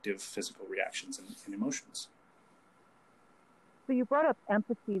have effective physical reactions and emotions. So you brought up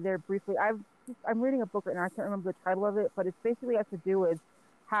empathy there briefly. I'm reading a book right now. I can't remember the title of it, but it basically has to do with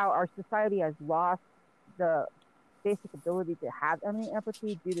how our society has lost the basic ability to have any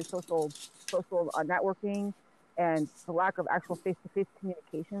empathy due to social networking and the lack of actual face-to-face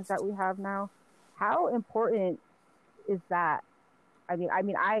communications that we have now. How important is that? I mean,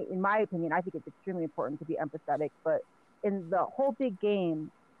 in my opinion, I think it's extremely important to be empathetic. But in the whole big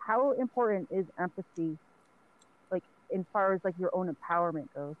game, how important is empathy, like as far as like your own empowerment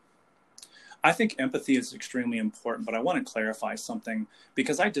goes? I think empathy is extremely important, but I want to clarify something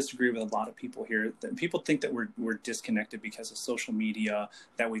because I disagree with a lot of people here. That people think that we're disconnected because of social media,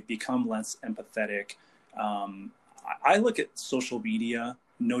 that we've become less empathetic. I look at social media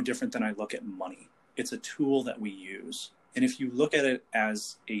no different than I look at money. It's a tool that we use. And if you look at it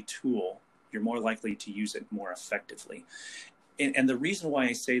as a tool, you're more likely to use it more effectively. And the reason why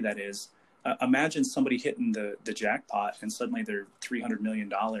I say that is, imagine somebody hitting the jackpot and suddenly they're $300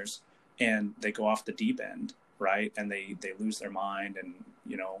 million and they go off the deep end, right? And they lose their mind and,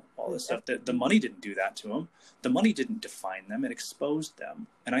 all this stuff. The money didn't do that to them. The money didn't define them. It exposed them.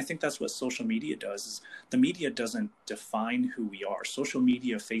 And I think that's what social media does, is the media doesn't define who we are. Social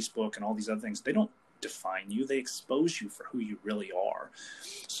media, Facebook, and all these other things, they don't define you. They expose you for who you really are.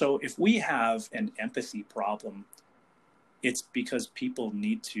 So if we have an empathy problem, it's because people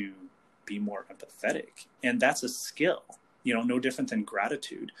need to be more empathetic. And that's a skill, no different than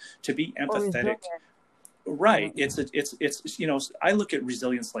gratitude. To be empathetic, Right. It's, you know, I look at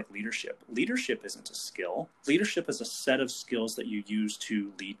resilience like leadership. Leadership isn't a skill. Leadership is a set of skills that you use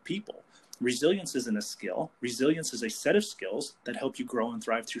to lead people. Resilience isn't a skill. Resilience is a set of skills that help you grow and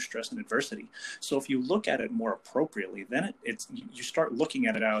thrive through stress and adversity. So if you look at it more appropriately, then you start looking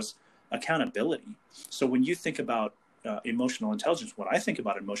at it as accountability. So when you think about emotional intelligence, when I think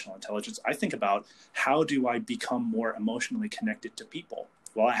about emotional intelligence, I think about how do I become more emotionally connected to people?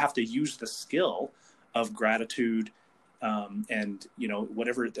 Well, I have to use the skill of gratitude, and, you know,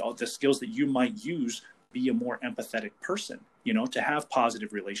 whatever the skills that you might use, be a more empathetic person, you know, to have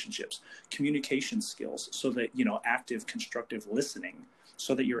positive relationships, communication skills, so that, you know, active, constructive listening,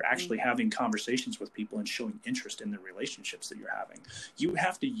 so that you're actually having conversations with people and showing interest in the relationships that you're having. You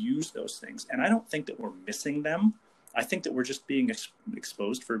have to use those things. And I don't think that we're missing them. I think that we're just being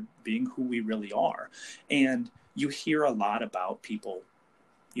exposed for being who we really are. And you hear a lot about people,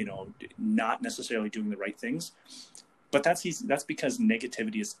 you know, not necessarily doing the right things, but that's easy. That's because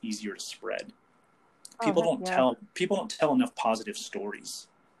negativity is easier to spread. People don't tell enough positive stories.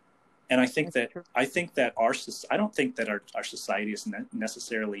 And I think that I don't think that our society is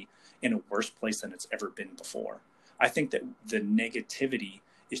necessarily in a worse place than it's ever been before. I think that the negativity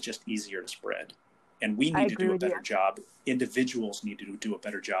is just easier to spread. And we need to do a better job. Individuals need to do a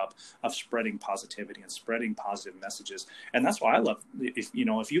better job of spreading positivity and spreading positive messages. And that's why I love, if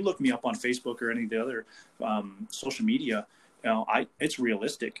you look me up on Facebook or any of the other social media, you know, it's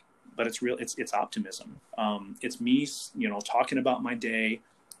realistic, but it's real. It's optimism. It's me, you know, talking about my day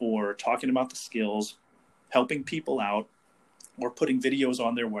or talking about the skills, helping people out, or putting videos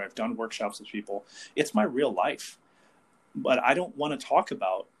on there where I've done workshops with people. It's my real life, but I don't want to talk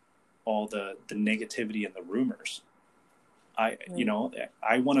about all the negativity and the rumors. You know,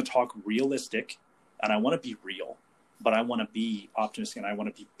 I want to talk realistic, and I want to be real, but I want to be optimistic, and I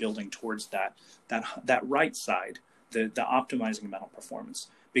want to be building towards that right side, the optimizing mental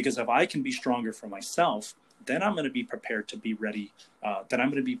performance. Because if I can be stronger for myself, then I'm going to be prepared to be ready. Then I'm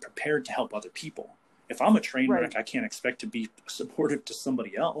going to be prepared to help other people. If I'm a train wreck, I can't expect to be supportive to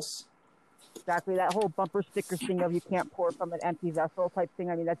somebody else. Exactly, that whole bumper sticker thing of you can't pour from an empty vessel type thing.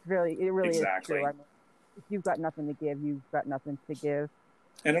 I mean, it really exactly. is true. I mean, if you've got nothing to give, you've got nothing to give.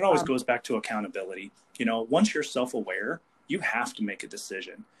 And it always goes back to accountability. You know, once you're self-aware, you have to make a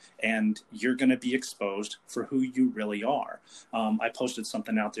decision, and you're going to be exposed for who you really are. I posted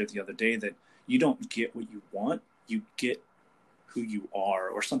something out there the other day that you don't get what you want, you get who you are,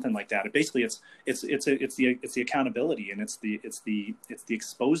 or something like that. Basically, it's the accountability, and it's the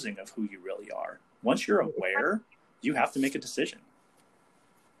exposing of who you really are. Once you're aware, you have to make a decision.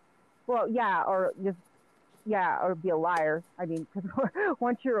 Well, or be a liar. I mean, because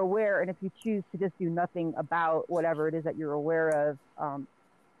once you're aware, and if you choose to just do nothing about whatever it is that you're aware of,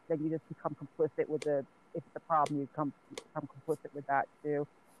 then you just become complicit with if it's a problem, you become complicit with that too.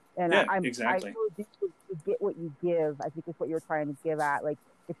 And exactly. I really think you get what you give. I think it's what you're trying to give at. Like,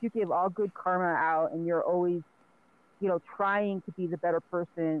 if you give all good karma out, and you're always, you know, trying to be the better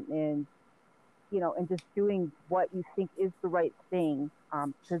person, and, you know, and just doing what you think is the right thing,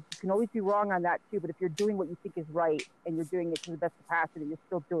 because you can always be wrong on that too. But if you're doing what you think is right, and you're doing it to the best capacity, you're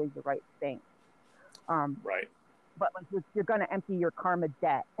still doing the right thing. Right. But like, you're going to empty your karma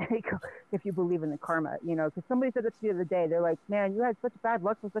debt if you believe in the karma, you know, because somebody said this the other day. They're like, man, you had such bad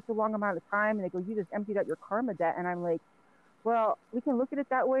luck for such a long amount of time. And they go, you just emptied out your karma debt. And I'm like, well, we can look at it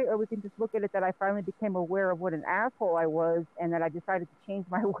that way, or we can just look at it that I finally became aware of what an asshole I was, and that I decided to change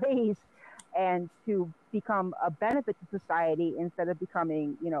my ways and to become a benefit to society instead of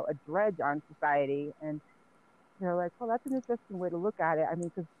becoming, you know, a dredge on society. And they're like, well, that's an interesting way to look at it. I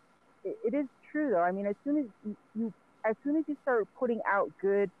mean, because it is true, though. I mean, as soon as you start putting out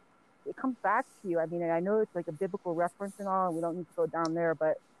good, it comes back to you. I mean, and I know it's like a biblical reference and all, and we don't need to go down there,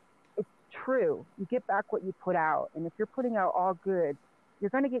 but it's true. You get back what you put out, and if you're putting out all good,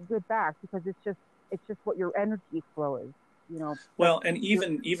 you're going to get good back, because it's just what your energy flow is. You know. Well, and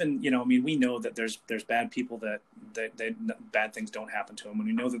even you know, I mean, we know that there's bad people that bad things don't happen to them, and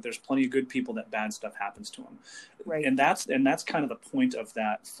we know that there's plenty of good people that bad stuff happens to them. Right. And that's kind of the point of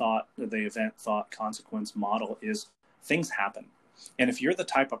that thought, the event thought consequence model, is things happen. And if you're the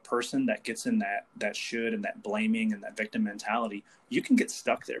type of person that gets in that should and that blaming and that victim mentality, you can get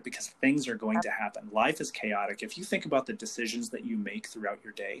stuck there, because things are going to happen. Life is chaotic. If you think about the decisions that you make throughout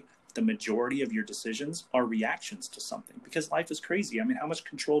your day, the majority of your decisions are reactions to something, because life is crazy. I mean, how much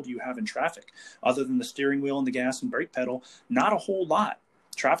control do you have in traffic other than the steering wheel and the gas and brake pedal? Not a whole lot.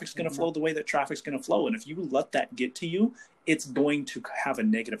 Traffic's going to flow the way that traffic's going to flow. And if you let that get to you, it's going to have a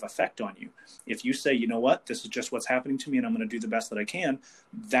negative effect on you. If you say, you know what, this is just what's happening to me and I'm going to do the best that I can,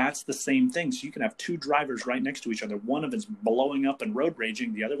 that's the same thing. So you can have two drivers right next to each other. One of them's blowing up and road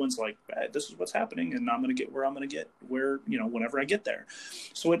raging. The other one's like, this is what's happening and I'm going to get where I'm going to get where, whenever I get there.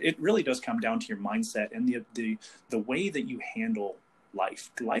 So it really does come down to your mindset and the way that you handle life.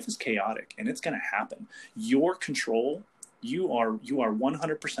 Life is chaotic and it's going to happen. Your control, you are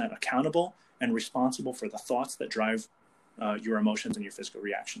 100% accountable and responsible for the thoughts that drive your emotions and your physical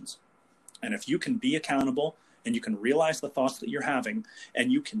reactions. And if you can be accountable and you can realize the thoughts that you're having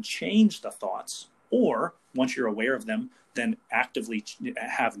and you can change the thoughts, or once you're aware of them, then actively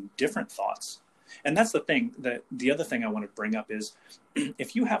have different thoughts. And that's the thing, that the other thing I want to bring up is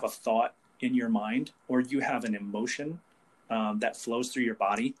if you have a thought in your mind or you have an emotion that flows through your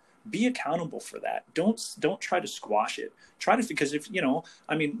body, be accountable for that. Don't try to squash it. Because if,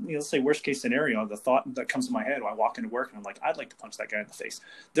 let's say worst case scenario, the thought that comes to my head when I walk into work and I'm like, I'd like to punch that guy in the face.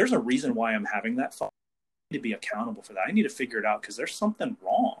 There's a reason why I'm having that thought. I need to be accountable for that. I need to figure it out because there's something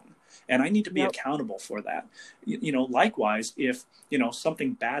wrong and I need to be accountable for that. Likewise, if,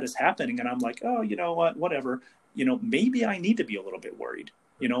 something bad is happening and I'm like, oh, you know what, whatever, maybe I need to be a little bit worried.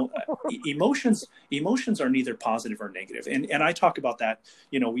 Emotions are neither positive or negative. And I talk about that,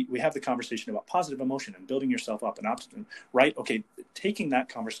 we have the conversation about positive emotion and building yourself up and optimism, right? Okay. Taking that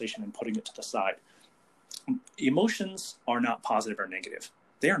conversation and putting it to the side. Emotions are not positive or negative.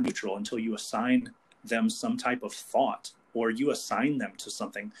 They are neutral until you assign them some type of thought or you assign them to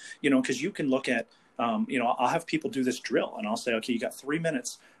something, because you can look at, I'll have people do this drill and I'll say, okay, you got 3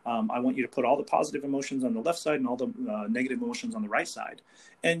 minutes. I want you to put all the positive emotions on the left side and all the negative emotions on the right side.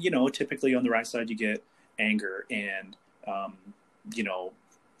 And, typically on the right side, you get anger and,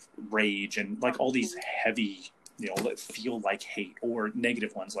 rage and like all these heavy, that feel like hate, or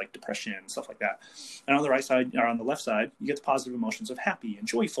negative ones like depression and stuff like that. And on the right side, or on the left side, you get the positive emotions of happy and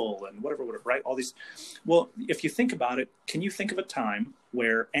joyful and whatever, right? All these. Well, if you think about it, can you think of a time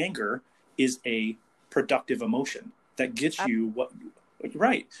where anger is a productive emotion that gets you what?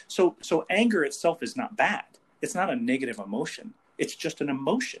 Right. So anger itself is not bad. It's not a negative emotion. It's just an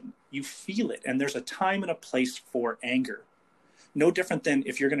emotion. You feel it. And there's a time and a place for anger. No different than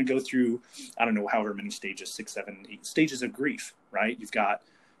if you're going to go through, I don't know, however many stages, 6, 7, 8 stages of grief, right? You've got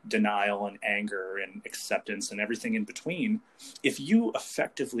denial and anger and acceptance and everything in between. If you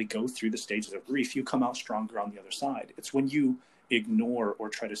effectively go through the stages of grief, you come out stronger on the other side. It's when you ignore or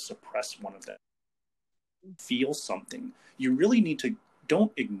try to suppress one of them. Feel something. You really need to,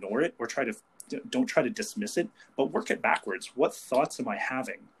 don't ignore it or don't try to dismiss it, but work it backwards. What thoughts am I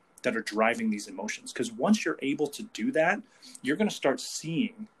having that are driving these emotions? Because once you're able to do that, you're going to start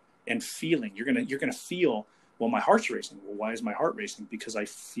seeing and feeling. You're going to feel, well, my heart's racing. Well, why is my heart racing? Because I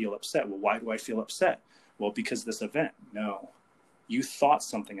feel upset. Well, why do I feel upset? Well, because this event. No, you thought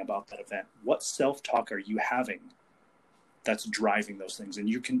something about that event. What self-talk are you having that's driving those things?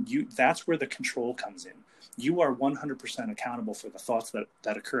 And that's where the control comes in. You are 100% accountable for the thoughts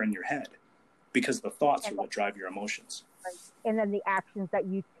that occur in your head, because the thoughts are what drive your emotions. Right. And then the actions that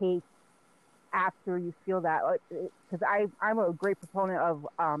you take after you feel that, because I'm a great proponent of,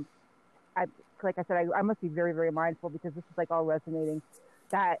 like I said, I must be very, very mindful, because this is like all resonating,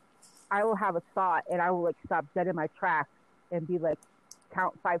 that I will have a thought and I will like stop dead in my tracks and be like,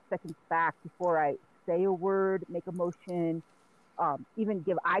 count 5 seconds back before I say a word, make a motion, even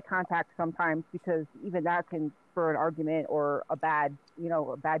give eye contact sometimes, because even that can spur an argument or a bad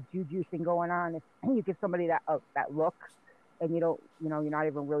juju thing going on. If you give somebody that look and you're not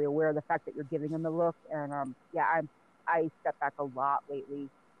even really aware of the fact that you're giving them the look. And I step back a lot lately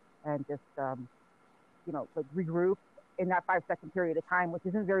and just like regroup in that 5 second period of time, which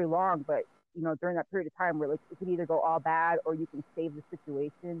isn't very long, but during that period of time where like it can either go all bad or you can save the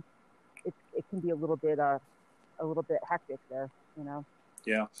situation, it can be a little bit hectic there.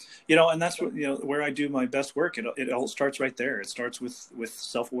 Yeah. And that's what, where I do my best work. It all starts right there. It starts with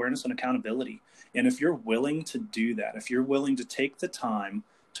self-awareness and accountability. And if you're willing to do that, if you're willing to take the time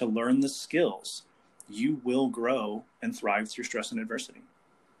to learn the skills, you will grow and thrive through stress and adversity.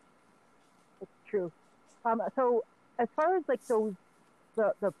 It's true. So as far as like those,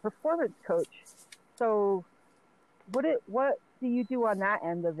 the performance coach, so what do you do on that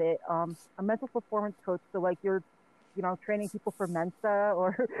end of it? A mental performance coach. So like you're, training people for Mensa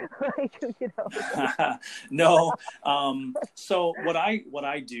or like, No. So what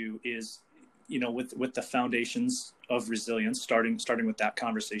I do is, with the foundations of resilience, starting with that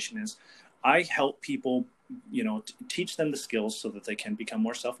conversation, is I help people, teach them the skills so that they can become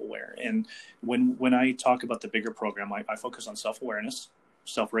more self-aware. And when I talk about the bigger program, I focus on self-awareness,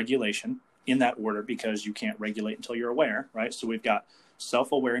 self-regulation, in that order because you can't regulate until you're aware, right? So we've got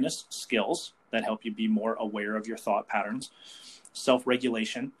self-awareness skills that help you be more aware of your thought patterns,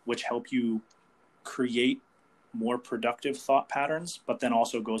 self-regulation, which help you create more productive thought patterns, but then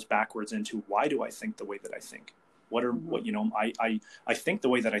also goes backwards into, why do I think the way that I think? I think the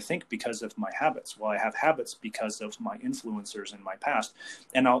way that I think because of my habits. Well, I have habits because of my influencers in my past.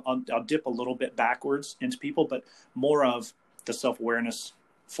 And I'll dip a little bit backwards into people, but more of the self-awareness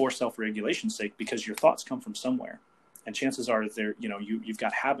for self-regulation's sake, because your thoughts come from somewhere. And chances are you've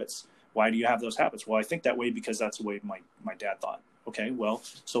got habits. Why do you have those habits? Well, I think that way because that's the way my dad thought. Okay, well,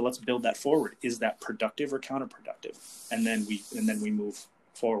 so let's build that forward. Is that productive or counterproductive? And then we move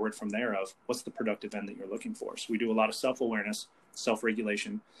forward from there of what's the productive end that you're looking for. So we do a lot of self-awareness,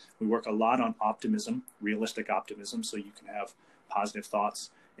 self-regulation. We work a lot on optimism, realistic optimism, so you can have positive thoughts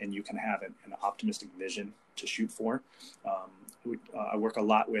and you can have an optimistic vision to shoot for. I work a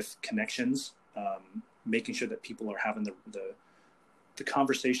lot with connections, making sure that people are having the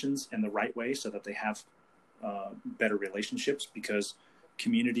conversations in the right way so that they have better relationships, because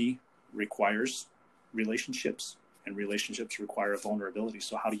community requires relationships and relationships require vulnerability.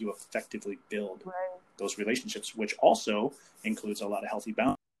 So how do you effectively build those relationships, which also includes a lot of healthy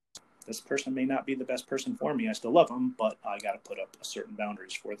boundaries? This person may not be the best person for me. I still love them, but I got to put up certain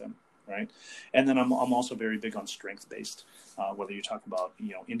boundaries for them. Right. And then I'm also very big on strength-based, whether you talk about,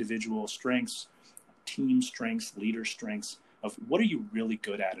 individual strengths, team strengths, leader strengths, of what are you really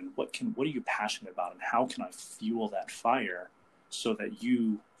good at and what are you passionate about, and how can I fuel that fire so that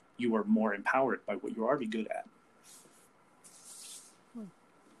you are more empowered by what you're already good at.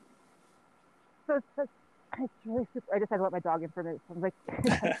 So it's really super. I just had to let my dog in for a minute. So I was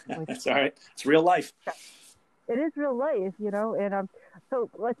like, that's all right. It's real life. It is real life, and so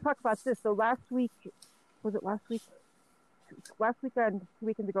let's talk about this. So last week, was it last week? Last weekend, 2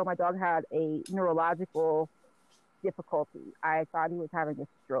 weekends ago, my dog had a neurological difficulty. I thought he was having a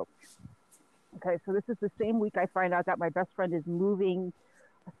stroke. Okay, so this is the same week I find out that my best friend is moving,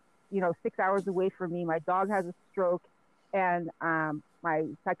 6 hours away from me. My dog has a stroke, and my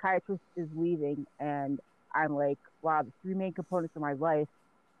psychiatrist is leaving, and I'm like, wow, the three main components of my life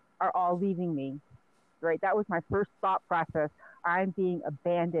are all leaving me. Right, that was my first thought process. I'm being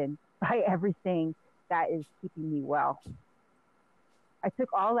abandoned by everything that is keeping me well. I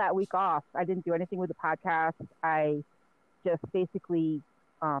took all that week off. I didn't do anything with the podcast. I just basically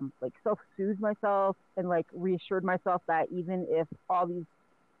self-soothed myself and reassured myself that even if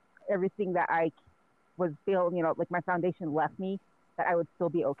everything that I was feeling, my foundation left me, that I would still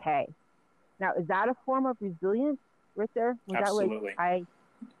be okay. Now, is that a form of resilience right there? Was Absolutely.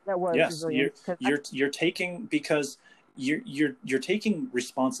 That was yes, resilience. You're taking, because you're taking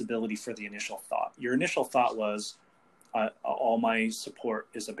responsibility for the initial thought. Your initial thought was, all my support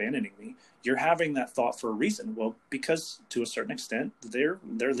is abandoning me. You're having that thought for a reason. Well, because to a certain extent they're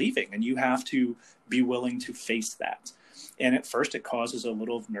leaving, and you have to be willing to face that. And at first it causes a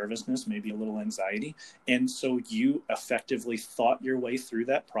little nervousness, maybe a little anxiety. And so you effectively thought your way through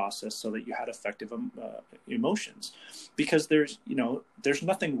that process so that you had effective emotions, because there's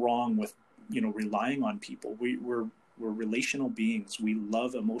nothing wrong with, relying on people. We're relational beings. We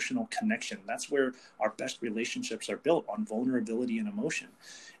love emotional connection. That's where our best relationships are built, on vulnerability and emotion.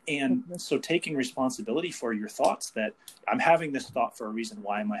 And so taking responsibility for your thoughts, that I'm having this thought for a reason.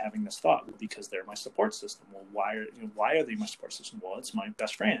 Why am I having this thought? Well, because they're my support system. Well, why are they my support system? Well, it's my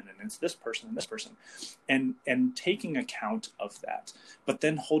best friend, and it's this person and this person. And taking account of that, but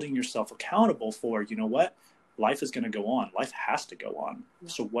then holding yourself accountable for, life is going to go on. Life has to go on. Yeah.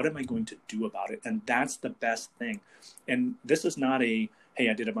 So what am I going to do about it? And that's the best thing. And this is not hey,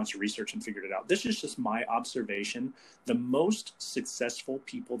 I did a bunch of research and figured it out. This is just my observation. The most successful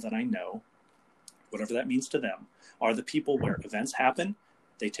people that I know, whatever that means to them, are the people where events happen,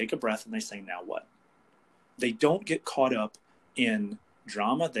 they take a breath and they say, now what? They don't get caught up in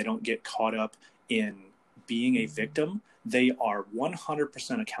drama. They don't get caught up in being a victim. They are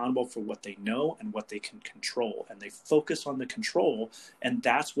 100% accountable for what they know and what they can control. And they focus on the control. And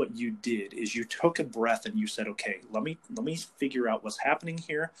that's what you did, is you took a breath and you said, okay, let me figure out what's happening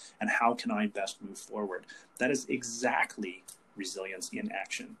here and how can I best move forward. That is exactly resilience in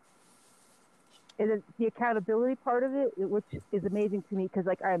action. And the accountability part of it, which is amazing to me, because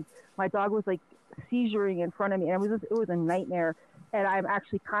my dog was seizuring in front of me, and it was a nightmare. And I'm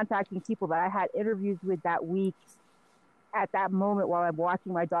actually contacting people that I had interviews with that week at that moment while I'm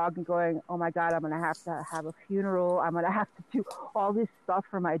watching my dog and going, oh my God, I'm going to have a funeral. I'm going to have to do all this stuff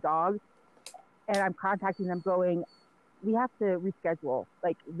for my dog. And I'm contacting them going, we have to reschedule.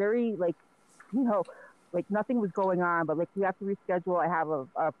 like nothing was going on, but like we have to reschedule. I have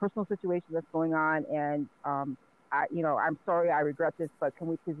a personal situation that's going on, and I'm sorry, I regret this, but can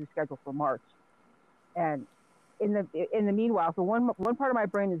we please reschedule for March? And in the meanwhile, so one part of my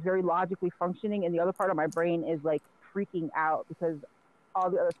brain is very logically functioning, and the other part of my brain is like freaking out because all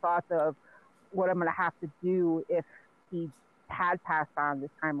the other thoughts of what I'm going to have to do if he had passed on this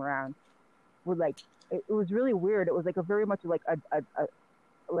time around were like, it was really weird. It was like a very much like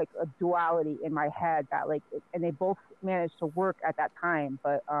a duality in my head that like, and they both managed to work at that time.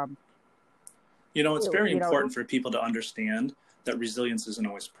 But it's very important for people to understand that resilience isn't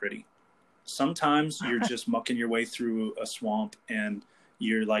always pretty. Sometimes you're just mucking your way through a swamp and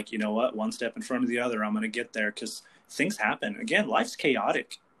you're like, you know what, one step in front of the other, I'm going to get there, because things happen. Again, life's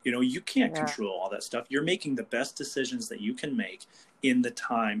chaotic. You can't control all that stuff. You're making the best decisions that you can make in the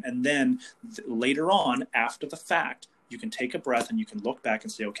time. And then later on, after the fact, you can take a breath and you can look back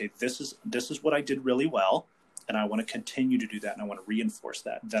and say, okay, this is what I did really well. And I want to continue to do that. And I want to reinforce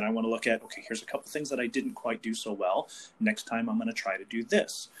that. Then I want to look at, okay, here's a couple things that I didn't quite do so well. Next time I'm going to try to do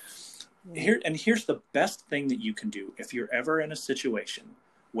this. Here's the best thing that you can do if you're ever in a situation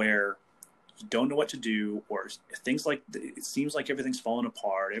where you don't know what to do, or things like it seems like everything's falling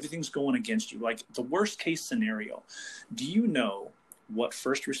apart, everything's going against you, like the worst case scenario. Do you know what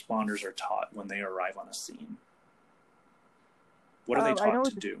first responders are taught when they arrive on a scene? What are they taught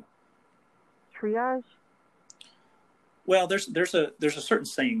to do? Triage. Well, there's a certain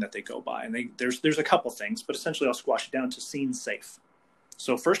saying that they go by, and there's a couple things, but essentially I'll squash it down to scene safe.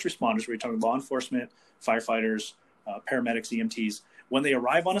 So first responders, we're talking law enforcement, firefighters, paramedics, EMTs. When they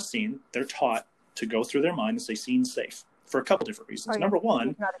arrive on a scene, they're taught to go through their mind and say scene safe for a couple different reasons. Number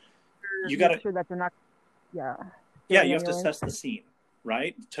one, you got to sure that they're not. Yeah. Yeah, you have to assess the scene,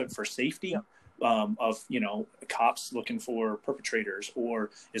 right? For safety. Yep. Of cops looking for perpetrators,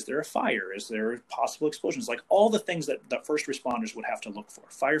 or is there a fire? Is there possible explosions? Like all the things that first responders would have to look for.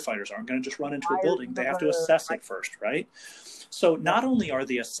 Firefighters aren't going to just run into a building. They have to assess it first, right? So not only are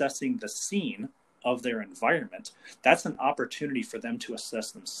they assessing the scene of their environment, that's an opportunity for them to assess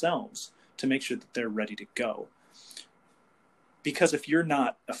themselves to make sure that they're ready to go. Because if you're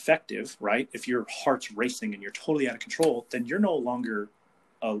not effective, right, if your heart's racing and you're totally out of control, then you're no longer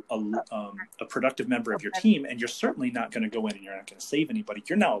a productive member of your team, and you're certainly not going to go in and you're not going to save anybody.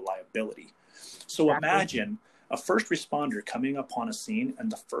 You're now a liability. So imagine a first responder coming upon a scene,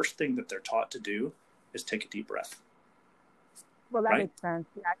 and the first thing that they're taught to do is take a deep breath. Well, that makes sense.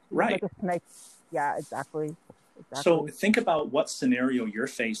 Actually, right. Yeah, exactly. So think about what scenario you're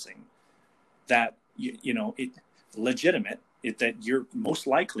facing that, that you're most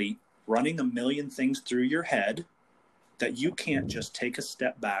likely running a million things through your head, that you can't just take a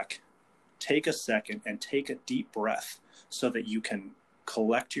step back, take a second, and take a deep breath so that you can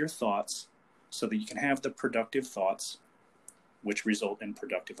collect your thoughts, so that you can have the productive thoughts, which result in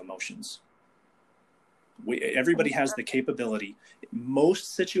productive emotions. Everybody has the capability. In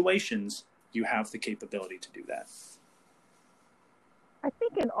most situations, you have the capability to do that. I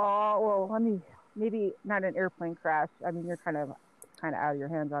think maybe not an airplane crash. I mean, you're kind of out of your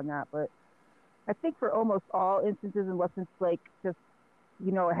hands on that, but I think for almost all instances, unless it's like just,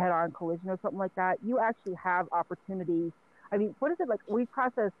 a head-on collision or something like that, you actually have opportunities. I mean, what is it like? We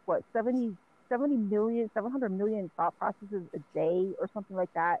process, 700 million thought processes a day or something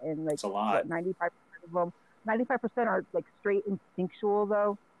like that. And like, it's a lot. 95% of them, 95% are like straight instinctual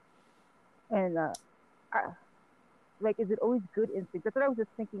though. And is it always good instinct? That's what I was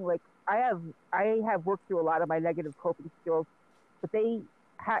just thinking. Like, I have worked through a lot of my negative coping skills, but they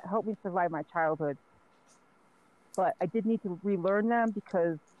helped me survive my childhood. But I did need to relearn them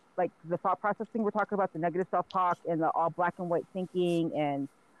because, like, the thought processing we're talking about, the negative self-talk and the all black and white thinking, and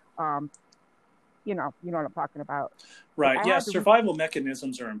you know what I'm talking about. Right. Yeah. Survival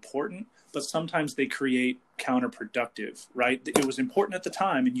mechanisms are important, but sometimes they create counterproductive, right? It was important at the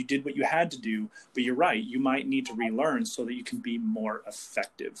time and you did what you had to do, but you're right. You might need to relearn so that you can be more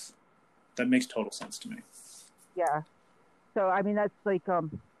effective. That makes total sense to me. Yeah. So, I mean, that's like, because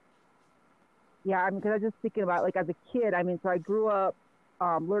I was just thinking about, like, as a kid, so I grew up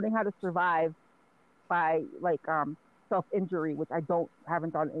learning how to survive by, like, self-injury, which I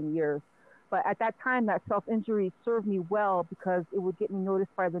haven't done in years. But at that time, that self-injury served me well because it would get me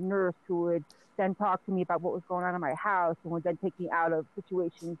noticed by the nurse, who would then talk to me about what was going on in my house and would then take me out of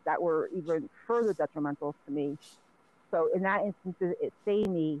situations that were even further detrimental to me. So in that instance, it saved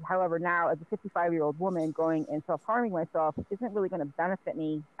me. However, now as a 55-year-old woman, going and self-harming myself isn't really going to benefit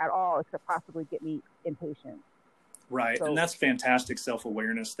me at all, except possibly get me impatient. Right. So And that's fantastic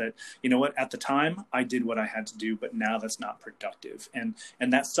self-awareness that, you know what, at the time I did what I had to do, but now that's not productive. And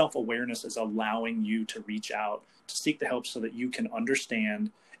that self-awareness is allowing you to reach out, to seek the help so that you can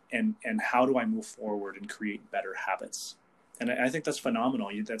understand and how do I move forward and create better habits. And I think that's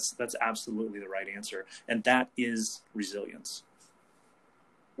phenomenal. That's absolutely the right answer. And that is resilience.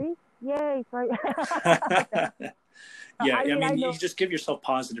 see, yay! Sorry. Yeah, I I mean, I mean, know. you just give yourself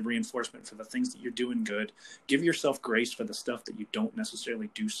positive reinforcement for the things that you're doing good. Give yourself grace for the stuff that you don't necessarily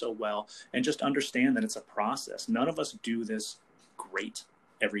do so well, and just understand that it's a process. None of us do this great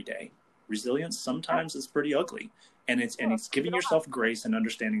every day. Resilience sometimes is pretty ugly, and it's giving yourself grace and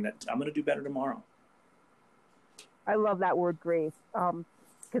understanding that I'm going to do better tomorrow. I love that word grace.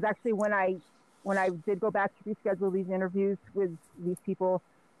 Because actually, when I did go back to reschedule these interviews with these people,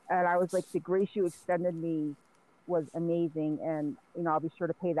 and I was like, the grace you extended me was amazing, and I'll be sure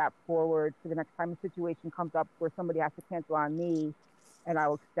to pay that forward for the next time a situation comes up where somebody has to cancel on me, and I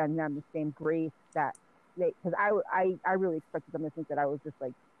will extend them the same grace that they, because I really expected them to think that I was just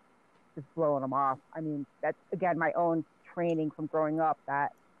blowing them off. I mean, that's again my own training from growing up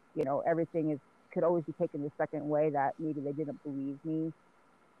that everything is could always be taken the second way, that maybe they didn't believe me.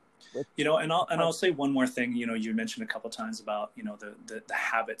 And I'll say one more thing. You mentioned a couple of times about the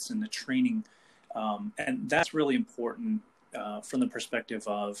habits and the training, and that's really important from the perspective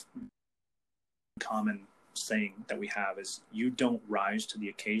of common saying that we have is you don't rise to the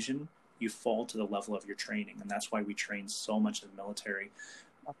occasion, you fall to the level of your training. And that's why we train so much in the military,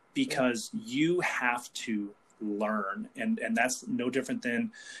 because you have to learn, and that's no different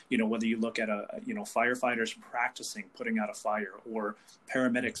than whether you look at firefighters practicing putting out a fire, or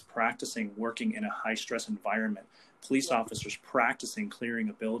paramedics practicing working in a high stress environment, police officers practicing clearing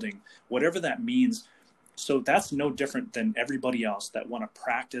a building, whatever that means. So that's no different than everybody else that want to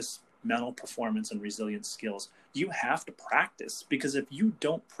practice mental performance and resilience skills. You have to practice, because if you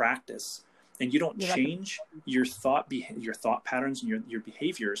don't practice and you don't change your thought patterns and your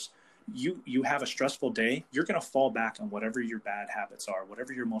behaviors, you have a stressful day, you're going to fall back on whatever your bad habits are,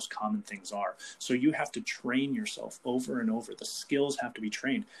 whatever your most common things are. So you have to train yourself over and over. The skills have to be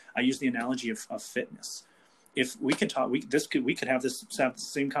trained. I use the analogy of fitness. If we can talk, we could have the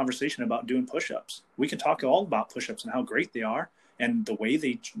same conversation about doing push-ups. We can talk all about push-ups and how great they are, and the way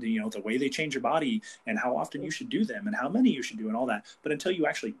they change your body, and how often you should do them, and how many you should do, and all that. But until you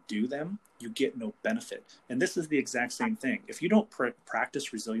actually do them, you get no benefit. And this is the exact same thing. If you don't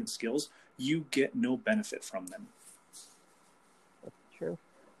practice resilient skills, you get no benefit from them. That's true.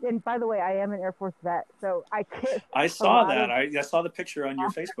 And by the way, I am an Air Force vet, so I saw that. I saw the picture on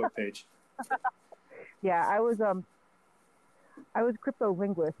your Facebook page. Yeah, I was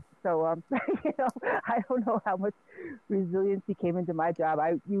crypto-linguist, so I don't know how much resiliency came into my job.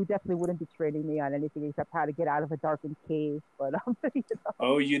 You definitely wouldn't be training me on anything except how to get out of a darkened cave. But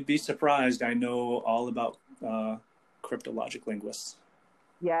Oh, you'd be surprised. I know all about cryptologic linguists.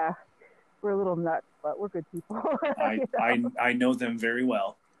 Yeah, we're a little nuts, but we're good people. I know them very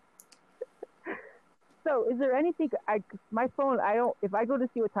well. So, is there anything? My phone. If I go to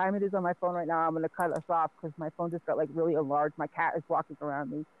see what time it is on my phone right now, I'm going to cut us off because my phone just got really enlarged. My cat is walking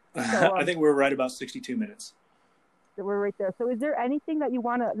around me. So, I think we're right about 62 minutes. So we're right there. So, is there anything that you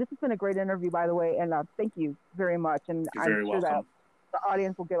want to? This has been a great interview, by the way, and thank you very much. And You're very welcome. That the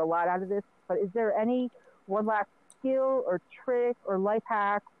audience will get a lot out of this. But is there any one last skill or trick or life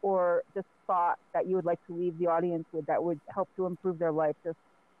hack or just thought that you would like to leave the audience with that would help to improve their life just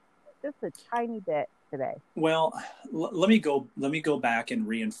a tiny bit today? Well, let me go back and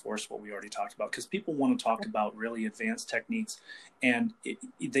reinforce what we already talked about, because people want to talk about really advanced techniques, and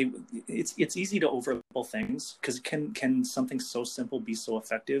it's easy to overlook things, because can something so simple be so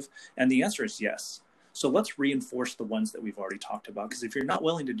effective? And the answer is yes. So let's reinforce the ones that we've already talked about, because if you're not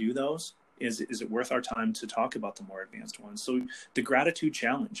willing to do those, is it worth our time to talk about the more advanced ones? So the gratitude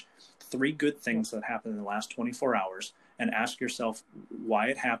challenge, 3 good things that happened in the last 24 hours, and ask yourself why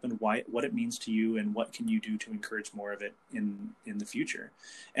it happened, what it means to you, and what can you do to encourage more of it in the future.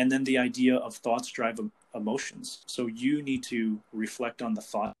 And then the idea of thoughts drive emotions. So you need to reflect on the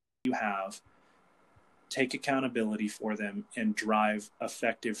thoughts you have, take accountability for them, and drive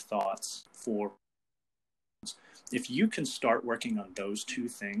effective thoughts for. If you can start working on those 2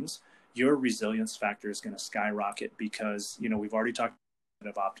 things, your resilience factor is going to skyrocket, because we've already talked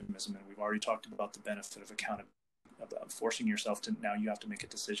about optimism, and we've already talked about the benefit of accountability, about forcing yourself to, now you have to make a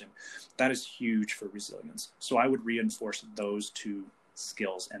decision. That is huge for resilience. So I would reinforce those 2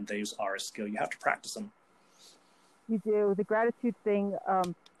 skills, and those are a skill. You have to practice them. You do. The gratitude thing,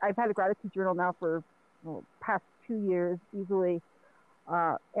 I've had a gratitude journal now for past 2 years easily,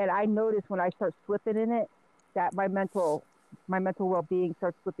 and I notice when I start slipping in it, that my mental well-being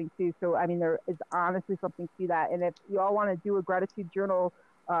starts slipping too. So I mean, there is honestly something to that. And if you all want to do a gratitude journal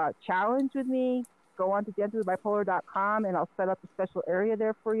challenge with me, go on to dancingwithbipolar.com and I'll set up a special area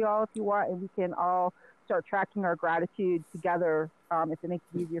there for you all if you want, and we can all start tracking our gratitude together. If it makes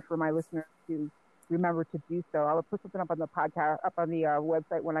it easier for my listeners to remember to do so, I'll put something up on the podcast, up on the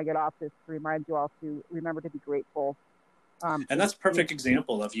website when I get off this, to remind you all to remember to be grateful. And that's a perfect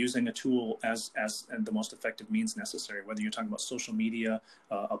example of using a tool as the most effective means necessary, whether you're talking about social media,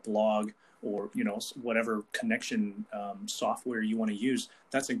 a blog, or, you know, whatever connection software you want to use.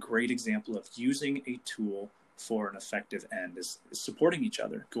 That's a great example of using a tool for an effective end, is supporting each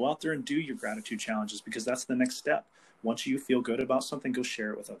other. Go out there and do your gratitude challenges, because that's the next step. Once you feel good about something, go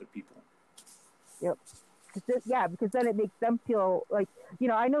share it with other people. Yep. Because then it makes them feel like, you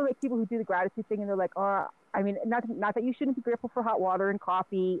know, I know like people who do the gratitude thing and they're like, oh, I mean, not that you shouldn't be grateful for hot water and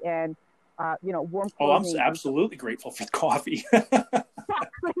coffee and, you know, warm clothing. Oh, I'm absolutely grateful for coffee.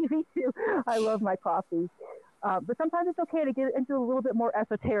 Me too. I love my coffee. But sometimes it's okay to get into a little bit more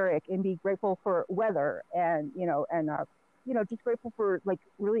esoteric and be grateful for weather and, you know, just grateful for like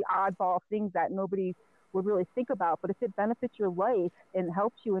really oddball things that nobody would really think about. But if it benefits your life and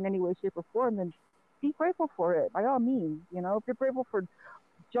helps you in any way, shape, or form, then be grateful for it by all means. You know, if you're grateful for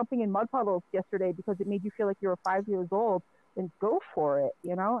jumping in mud puddles yesterday because it made you feel like you were 5 years old, then go for it.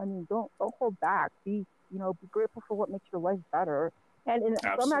 You know, I mean, don't hold back. Be grateful for what makes your life better. And in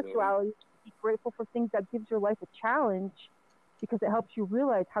some actuality, be grateful for things that gives your life a challenge, because it helps you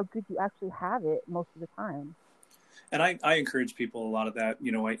realize how good you actually have it most of the time. And I encourage people a lot of that.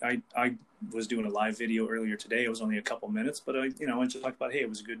 You know, I was doing a live video earlier today. It was only a couple minutes, but I just talked about, hey, it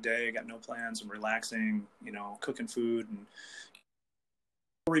was a good day. I got no plans. I'm relaxing, you know, cooking food, and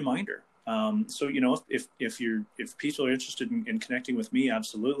a reminder. So, you know, if people are interested in connecting with me,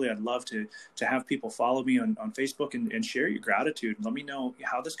 absolutely. I'd love to have people follow me on Facebook and share your gratitude. Let me know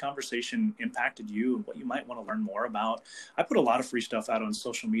how this conversation impacted you and what you might want to learn more about. I put a lot of free stuff out on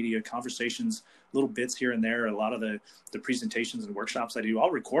social media, conversations, little bits here and there. A lot of the presentations and workshops I do,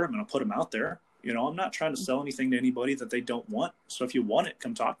 I'll record them and I'll put them out there. You know, I'm not trying to sell anything to anybody that they don't want. So if you want it,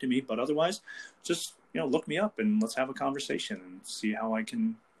 come talk to me. But otherwise, just, you know, look me up and let's have a conversation and see how I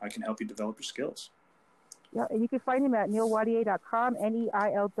can help you develop your skills. Yeah, and you can find him at neilwattier.com,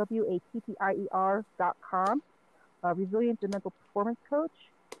 neilwattier.com. Resilience and mental performance coach.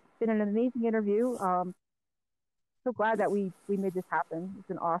 It's been an amazing interview. So glad that we made this happen. It's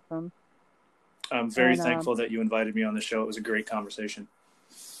been awesome. I'm very thankful that you invited me on the show. It was a great conversation.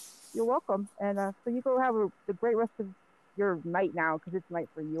 You're welcome. And so you go have a great rest of your night now, because it's night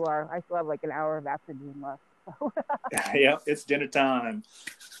for you. I still have like an hour of afternoon left. So. Yeah, it's dinner time.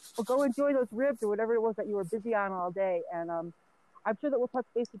 Well, go enjoy those ribs or whatever it was that you were busy on all day. And I'm sure that we'll touch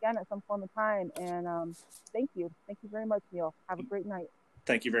base again at some point in time. And thank you. Thank you very much, Neil. Have a great night.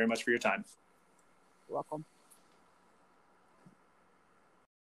 Thank you very much for your time. You're welcome.